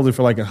Sheik held it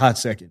for like a hot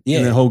second. Yeah.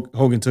 And then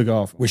Hogan took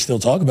off. We're still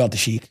talking about the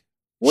Sheik.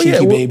 Well,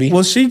 Sheiky baby.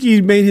 Well,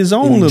 Sheiky made his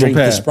own little drink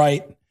path. The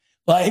Sprite.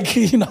 Like,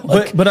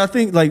 Like, but I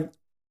think, like,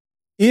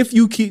 if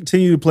you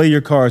continue to play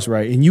your cards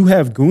right and you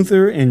have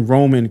Gunther and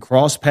Roman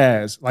cross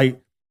paths,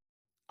 like,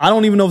 I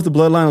don't even know if the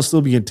bloodline will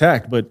still be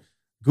intact, but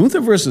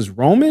Gunther versus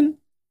Roman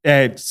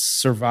at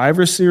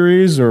Survivor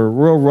Series or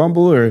Royal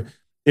Rumble, or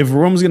if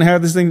Roman's going to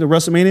have this thing to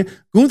WrestleMania,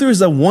 Gunther is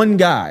the one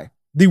guy,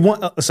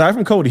 aside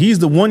from Cody, he's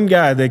the one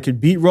guy that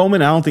could beat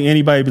Roman. I don't think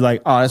anybody would be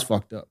like, oh, that's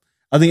fucked up.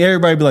 I think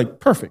everybody would be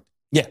like, perfect.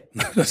 Yeah,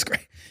 that's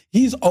great.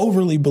 He's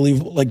overly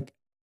believable. Like,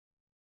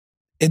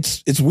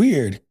 it's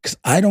weird because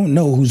I don't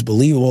know who's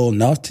believable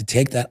enough to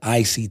take that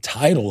IC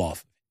title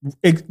off.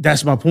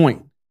 That's my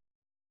point.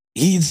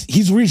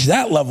 He's reached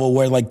that level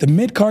where, like, the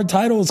mid-card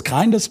title is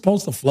kind of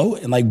supposed to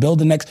float and, like, build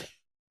the next.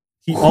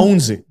 He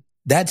owns it.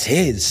 That's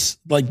his.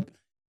 Like,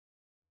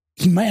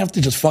 he might have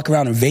to just fuck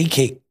around and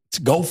vacate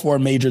to go for a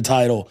major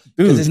title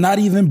because it's not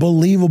even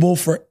believable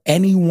for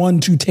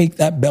anyone to take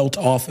that belt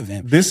off of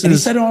him. He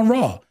said it on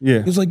Raw. Yeah.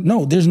 He was like,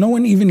 no, there's no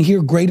one even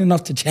here great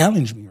enough to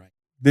challenge me right now.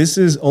 This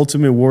is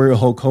Ultimate Warrior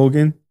Hulk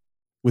Hogan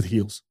with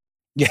heels.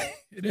 Yeah,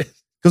 it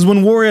is. Because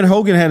when Warrior and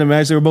Hogan had a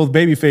match, they were both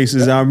baby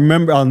faces. Yeah.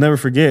 I'll never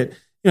forget,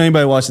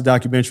 anybody watch the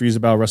documentaries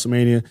about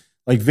WrestleMania,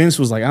 like Vince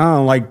was like, I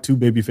don't like 2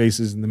 baby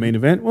faces in the main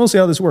event. We'll see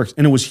how this works.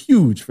 And it was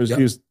huge for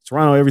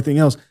Toronto, everything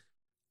else.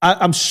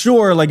 I'm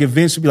sure, like, if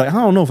Vince would be like, I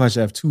don't know if I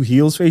should have 2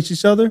 heels face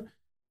each other.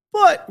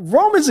 But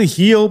Roman's a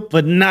heel,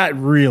 but not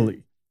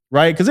really,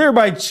 right? Because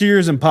everybody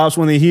cheers and pops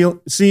when they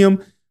see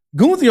him.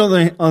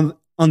 Gunther,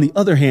 on the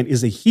other hand,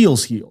 is a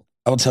heel's heel.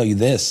 I will tell you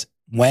this.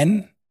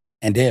 When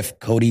and if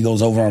Cody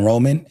goes over on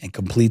Roman and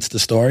completes the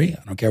story,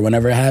 I don't care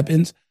whenever it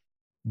happens,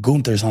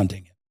 Gunther's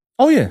hunting him.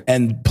 Oh, yeah.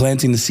 And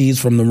planting the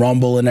seeds from the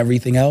Rumble and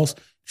everything else.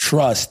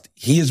 trust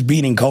he is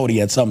beating Cody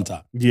at some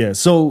time. Yeah.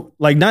 So,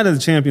 like, Night of the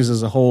Champions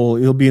as a whole,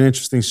 it'll be an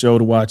interesting show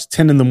to watch.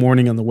 10 in the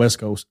morning on the West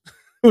Coast,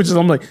 which is,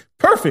 I'm like,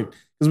 perfect.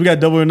 Because we got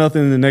Double or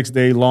Nothing the next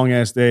day,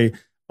 long-ass day.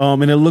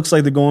 And it looks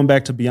like they're going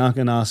back to Bianca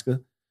and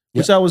Asuka,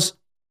 which I was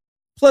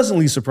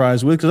pleasantly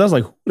surprised with, because I was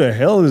like, who the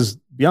hell is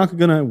Bianca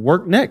going to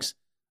work next?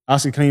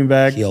 Asuka came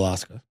back. Heel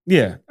Asuka.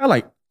 Yeah.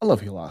 I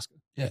love heel Asuka.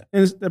 Yeah.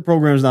 And that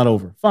program's not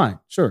over. Fine.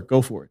 Sure.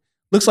 Go for it.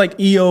 Looks like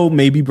EO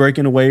may be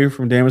breaking away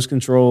from Damage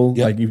Control.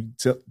 Yep. Like, you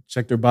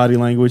check their body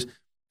language.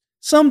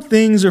 Some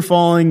things are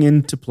falling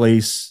into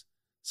place.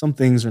 Some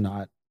things are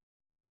not.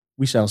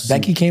 We shall see.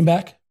 Becky came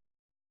back?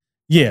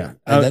 Yeah.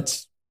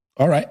 That's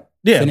all right.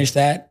 Yeah. Finish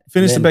that.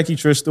 Finish the Becky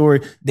Trish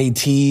story. They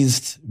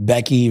teased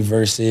Becky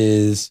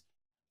versus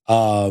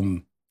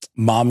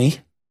Mommy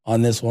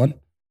on this one.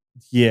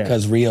 Yeah.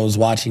 Because Rio's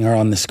watching her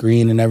on the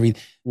screen and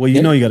everything. Well,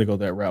 you know you got to go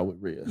that route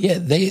with Rhea. Yeah,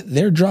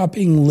 they're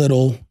dropping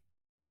little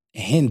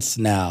hints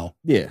now.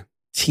 Yeah.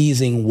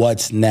 Teasing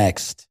what's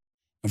next.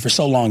 And for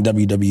so long,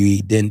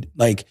 WWE didn't,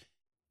 like,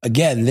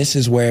 again, this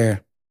is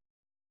where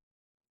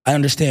I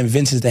understand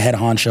Vince is the head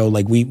honcho.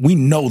 Like, we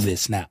know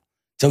this now.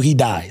 So he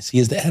dies. He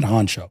is the head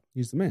honcho.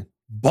 He's the man.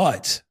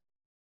 But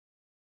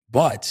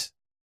the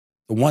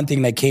one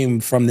thing that came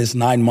from this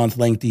 9-month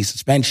lengthy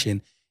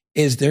suspension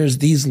is there's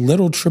these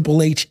little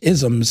Triple H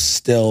isms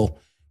still,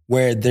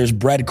 where there's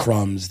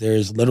breadcrumbs,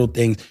 there's little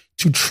things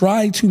to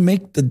try to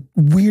make the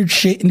weird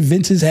shit in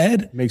Vince's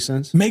head. Makes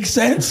sense.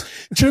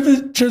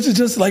 Trish is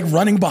just like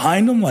running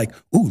behind him like,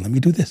 ooh, let me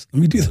do this.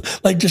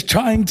 Like, just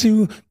trying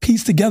to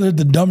piece together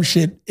the dumb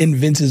shit in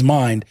Vince's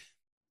mind.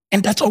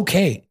 And that's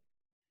okay.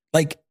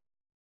 Like,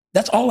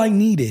 that's all I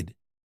needed.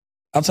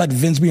 Outside of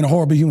Vince being a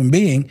horrible human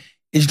being,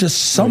 is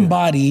just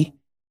somebody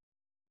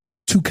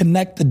to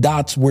connect the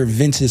dots where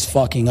Vince is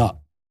fucking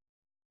up.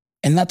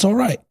 And that's all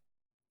right.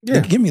 Yeah.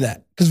 Like, give me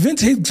that. Because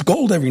Vince hits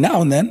gold every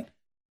now and then.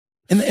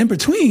 In the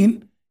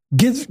in-between,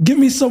 give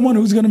me someone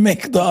who's going to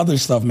make the other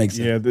stuff make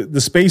sense. Yeah,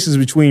 the spaces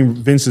between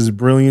Vince's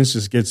brilliance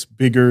just gets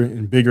bigger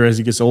and bigger as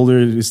he gets older.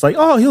 It's like,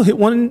 oh, he'll hit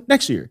one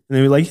next year. And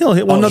then we're like, he'll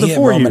hit one another 4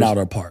 years. Roman out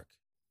of park.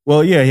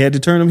 Well, yeah, he had to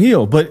turn him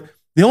heel. But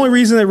the only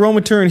reason that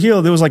Roman turned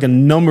heel, there was like a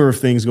number of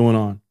things going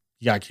on.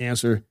 He got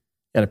cancer.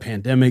 He had a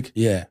pandemic.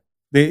 Yeah.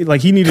 He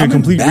needed a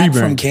complete back rebrand.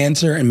 From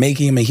cancer and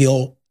making him a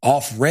heel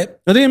off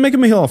rip. No, they didn't make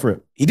him a heel off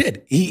rip. He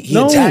did. He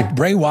attacked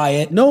Bray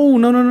Wyatt.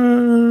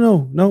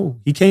 No.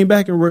 He came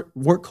back and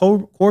worked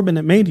Corbin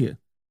at Mania.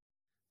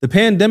 The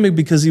pandemic,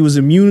 because he was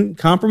immune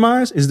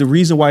compromised, is the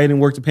reason why he didn't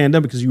work the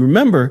pandemic. Because you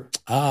remember.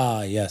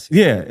 Ah, yes.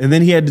 Yeah, and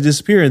then he had to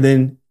disappear. And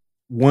then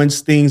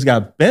once things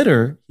got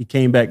better, he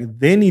came back.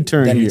 Then he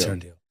turned heel.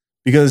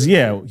 Because,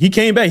 he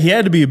came back. He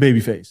had to be a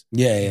babyface.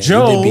 Yeah.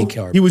 Joe,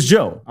 he was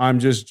Joe. I'm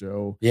just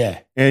Joe. Yeah.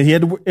 And he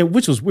had to,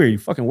 which was weird. You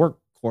fucking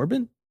worked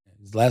Corbin?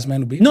 His last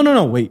man to beat?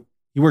 No. Wait.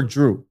 He worked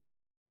Drew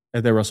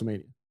at that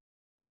WrestleMania.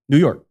 New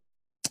York.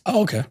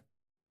 Oh, okay.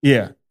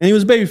 Yeah. And he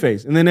was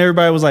babyface. And then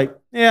everybody was like,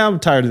 yeah,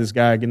 I'm tired of this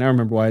guy again. I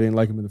remember why I didn't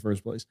like him in the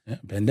first place. Yeah,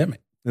 pandemic.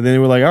 And then they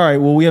were like, all right,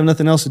 well, we have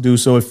nothing else to do.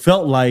 So it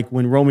felt like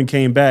when Roman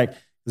came back,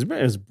 it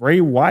was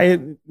Bray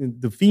Wyatt,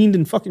 The Fiend,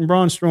 and fucking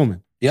Braun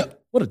Strowman. Yep.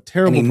 What a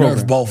terrible and he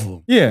program. nerfed both of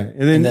them. Yeah.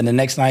 And then the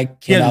next night,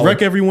 he had to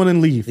wreck everyone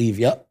and leave.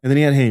 Yep. And then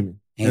he had Heyman.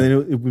 And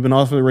then we've been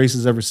off of the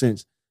races ever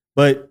since.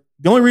 But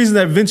the only reason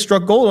that Vince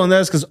struck gold on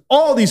that is because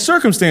all these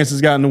circumstances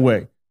got in the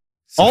way.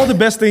 All the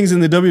best things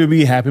in the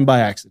WWE happened by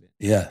accident.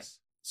 Yes.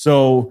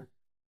 So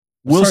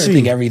we'll see. I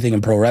think everything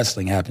in pro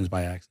wrestling happens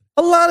by accident.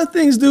 A lot of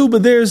things do,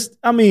 but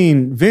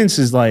Vince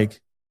is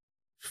like,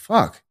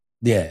 fuck.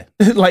 Yeah.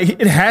 Like,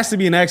 it has to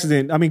be an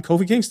accident. I mean,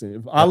 Kofi Kingston.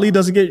 If Ali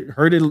doesn't get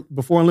hurt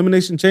before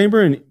Elimination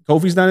Chamber and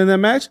Kofi's not in that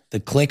match. The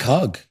click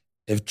hug.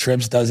 If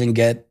Trips doesn't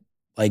get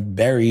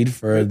buried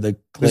for the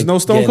click. There's no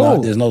Stone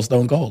Cold. There's no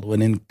Stone Cold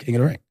winning King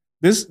of the Ring.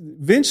 This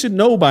Vince should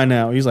know by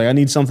now. He's like, I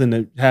need something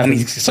to happen.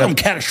 Something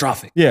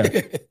catastrophic.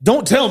 Yeah.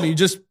 Don't tell me,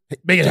 just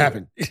make it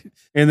happen.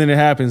 And then it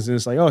happens, and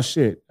it's like, oh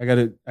shit, I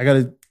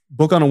gotta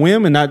book on a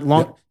whim and not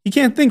long. Yep. He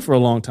can't think for a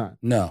long time.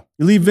 No.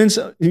 You leave Vince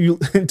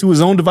to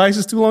his own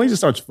devices too long, he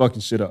just starts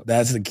fucking shit up.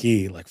 That's the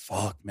key. Like,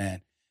 fuck,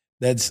 man.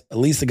 That's at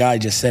least the guy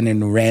just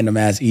sending random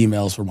ass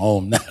emails from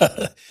home.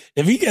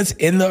 If he gets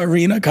in the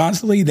arena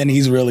constantly, then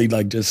he's really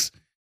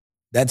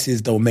that's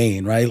his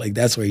domain, right? Like,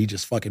 that's where he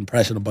just fucking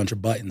pressing a bunch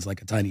of buttons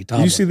like a tiny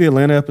toddler. Did you see the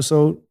Atlanta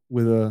episode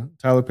with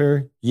Tyler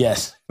Perry?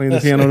 Yes. Playing the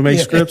piano to make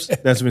scripts?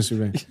 That's Vince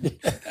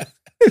McMahon.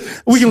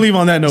 We can leave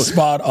on that note.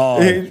 Spot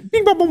on.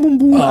 Bing, boom, boom, boom,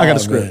 boom. I got a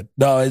script. Man.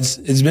 No,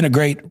 it's been a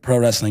great pro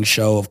wrestling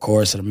show, of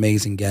course, an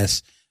amazing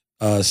guest.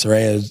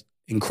 Saraya is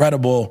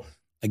incredible.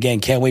 Again,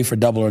 can't wait for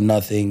Double or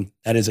Nothing.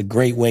 That is a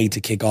great way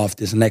to kick off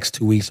this next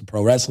 2 weeks of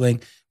pro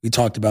wrestling. We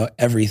talked about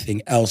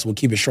everything else. We'll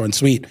keep it short and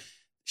sweet.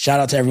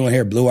 Shout out to everyone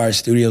here at Blue Wire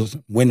Studios,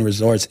 Wynn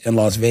Resorts in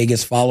Las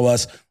Vegas. Follow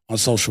us on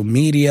social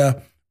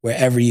media,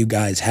 wherever you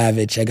guys have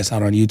it. Check us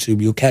out on YouTube.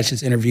 You'll catch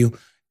this interview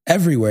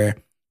everywhere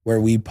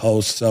where we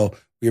post. So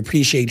we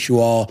appreciate you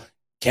all.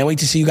 Can't wait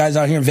to see you guys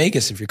out here in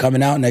Vegas. If you're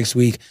coming out next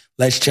week,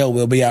 let's chill.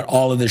 We'll be at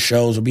all of the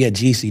shows. We'll be at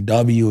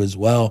GCW as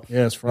well.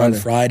 Yeah, it's Friday. On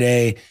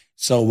Friday.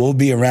 So we'll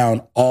be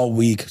around all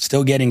week,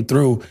 still getting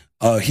through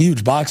a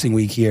huge boxing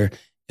week here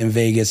in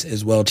Vegas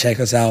as well. Check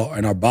us out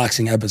in our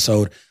boxing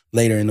episode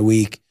later in the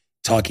week,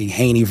 talking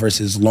Haney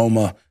versus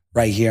Loma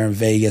right here in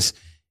Vegas.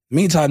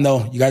 Meantime,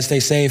 though, you guys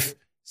stay safe.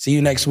 See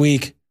you next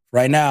week.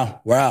 Right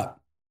now, we're out.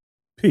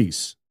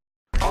 Peace.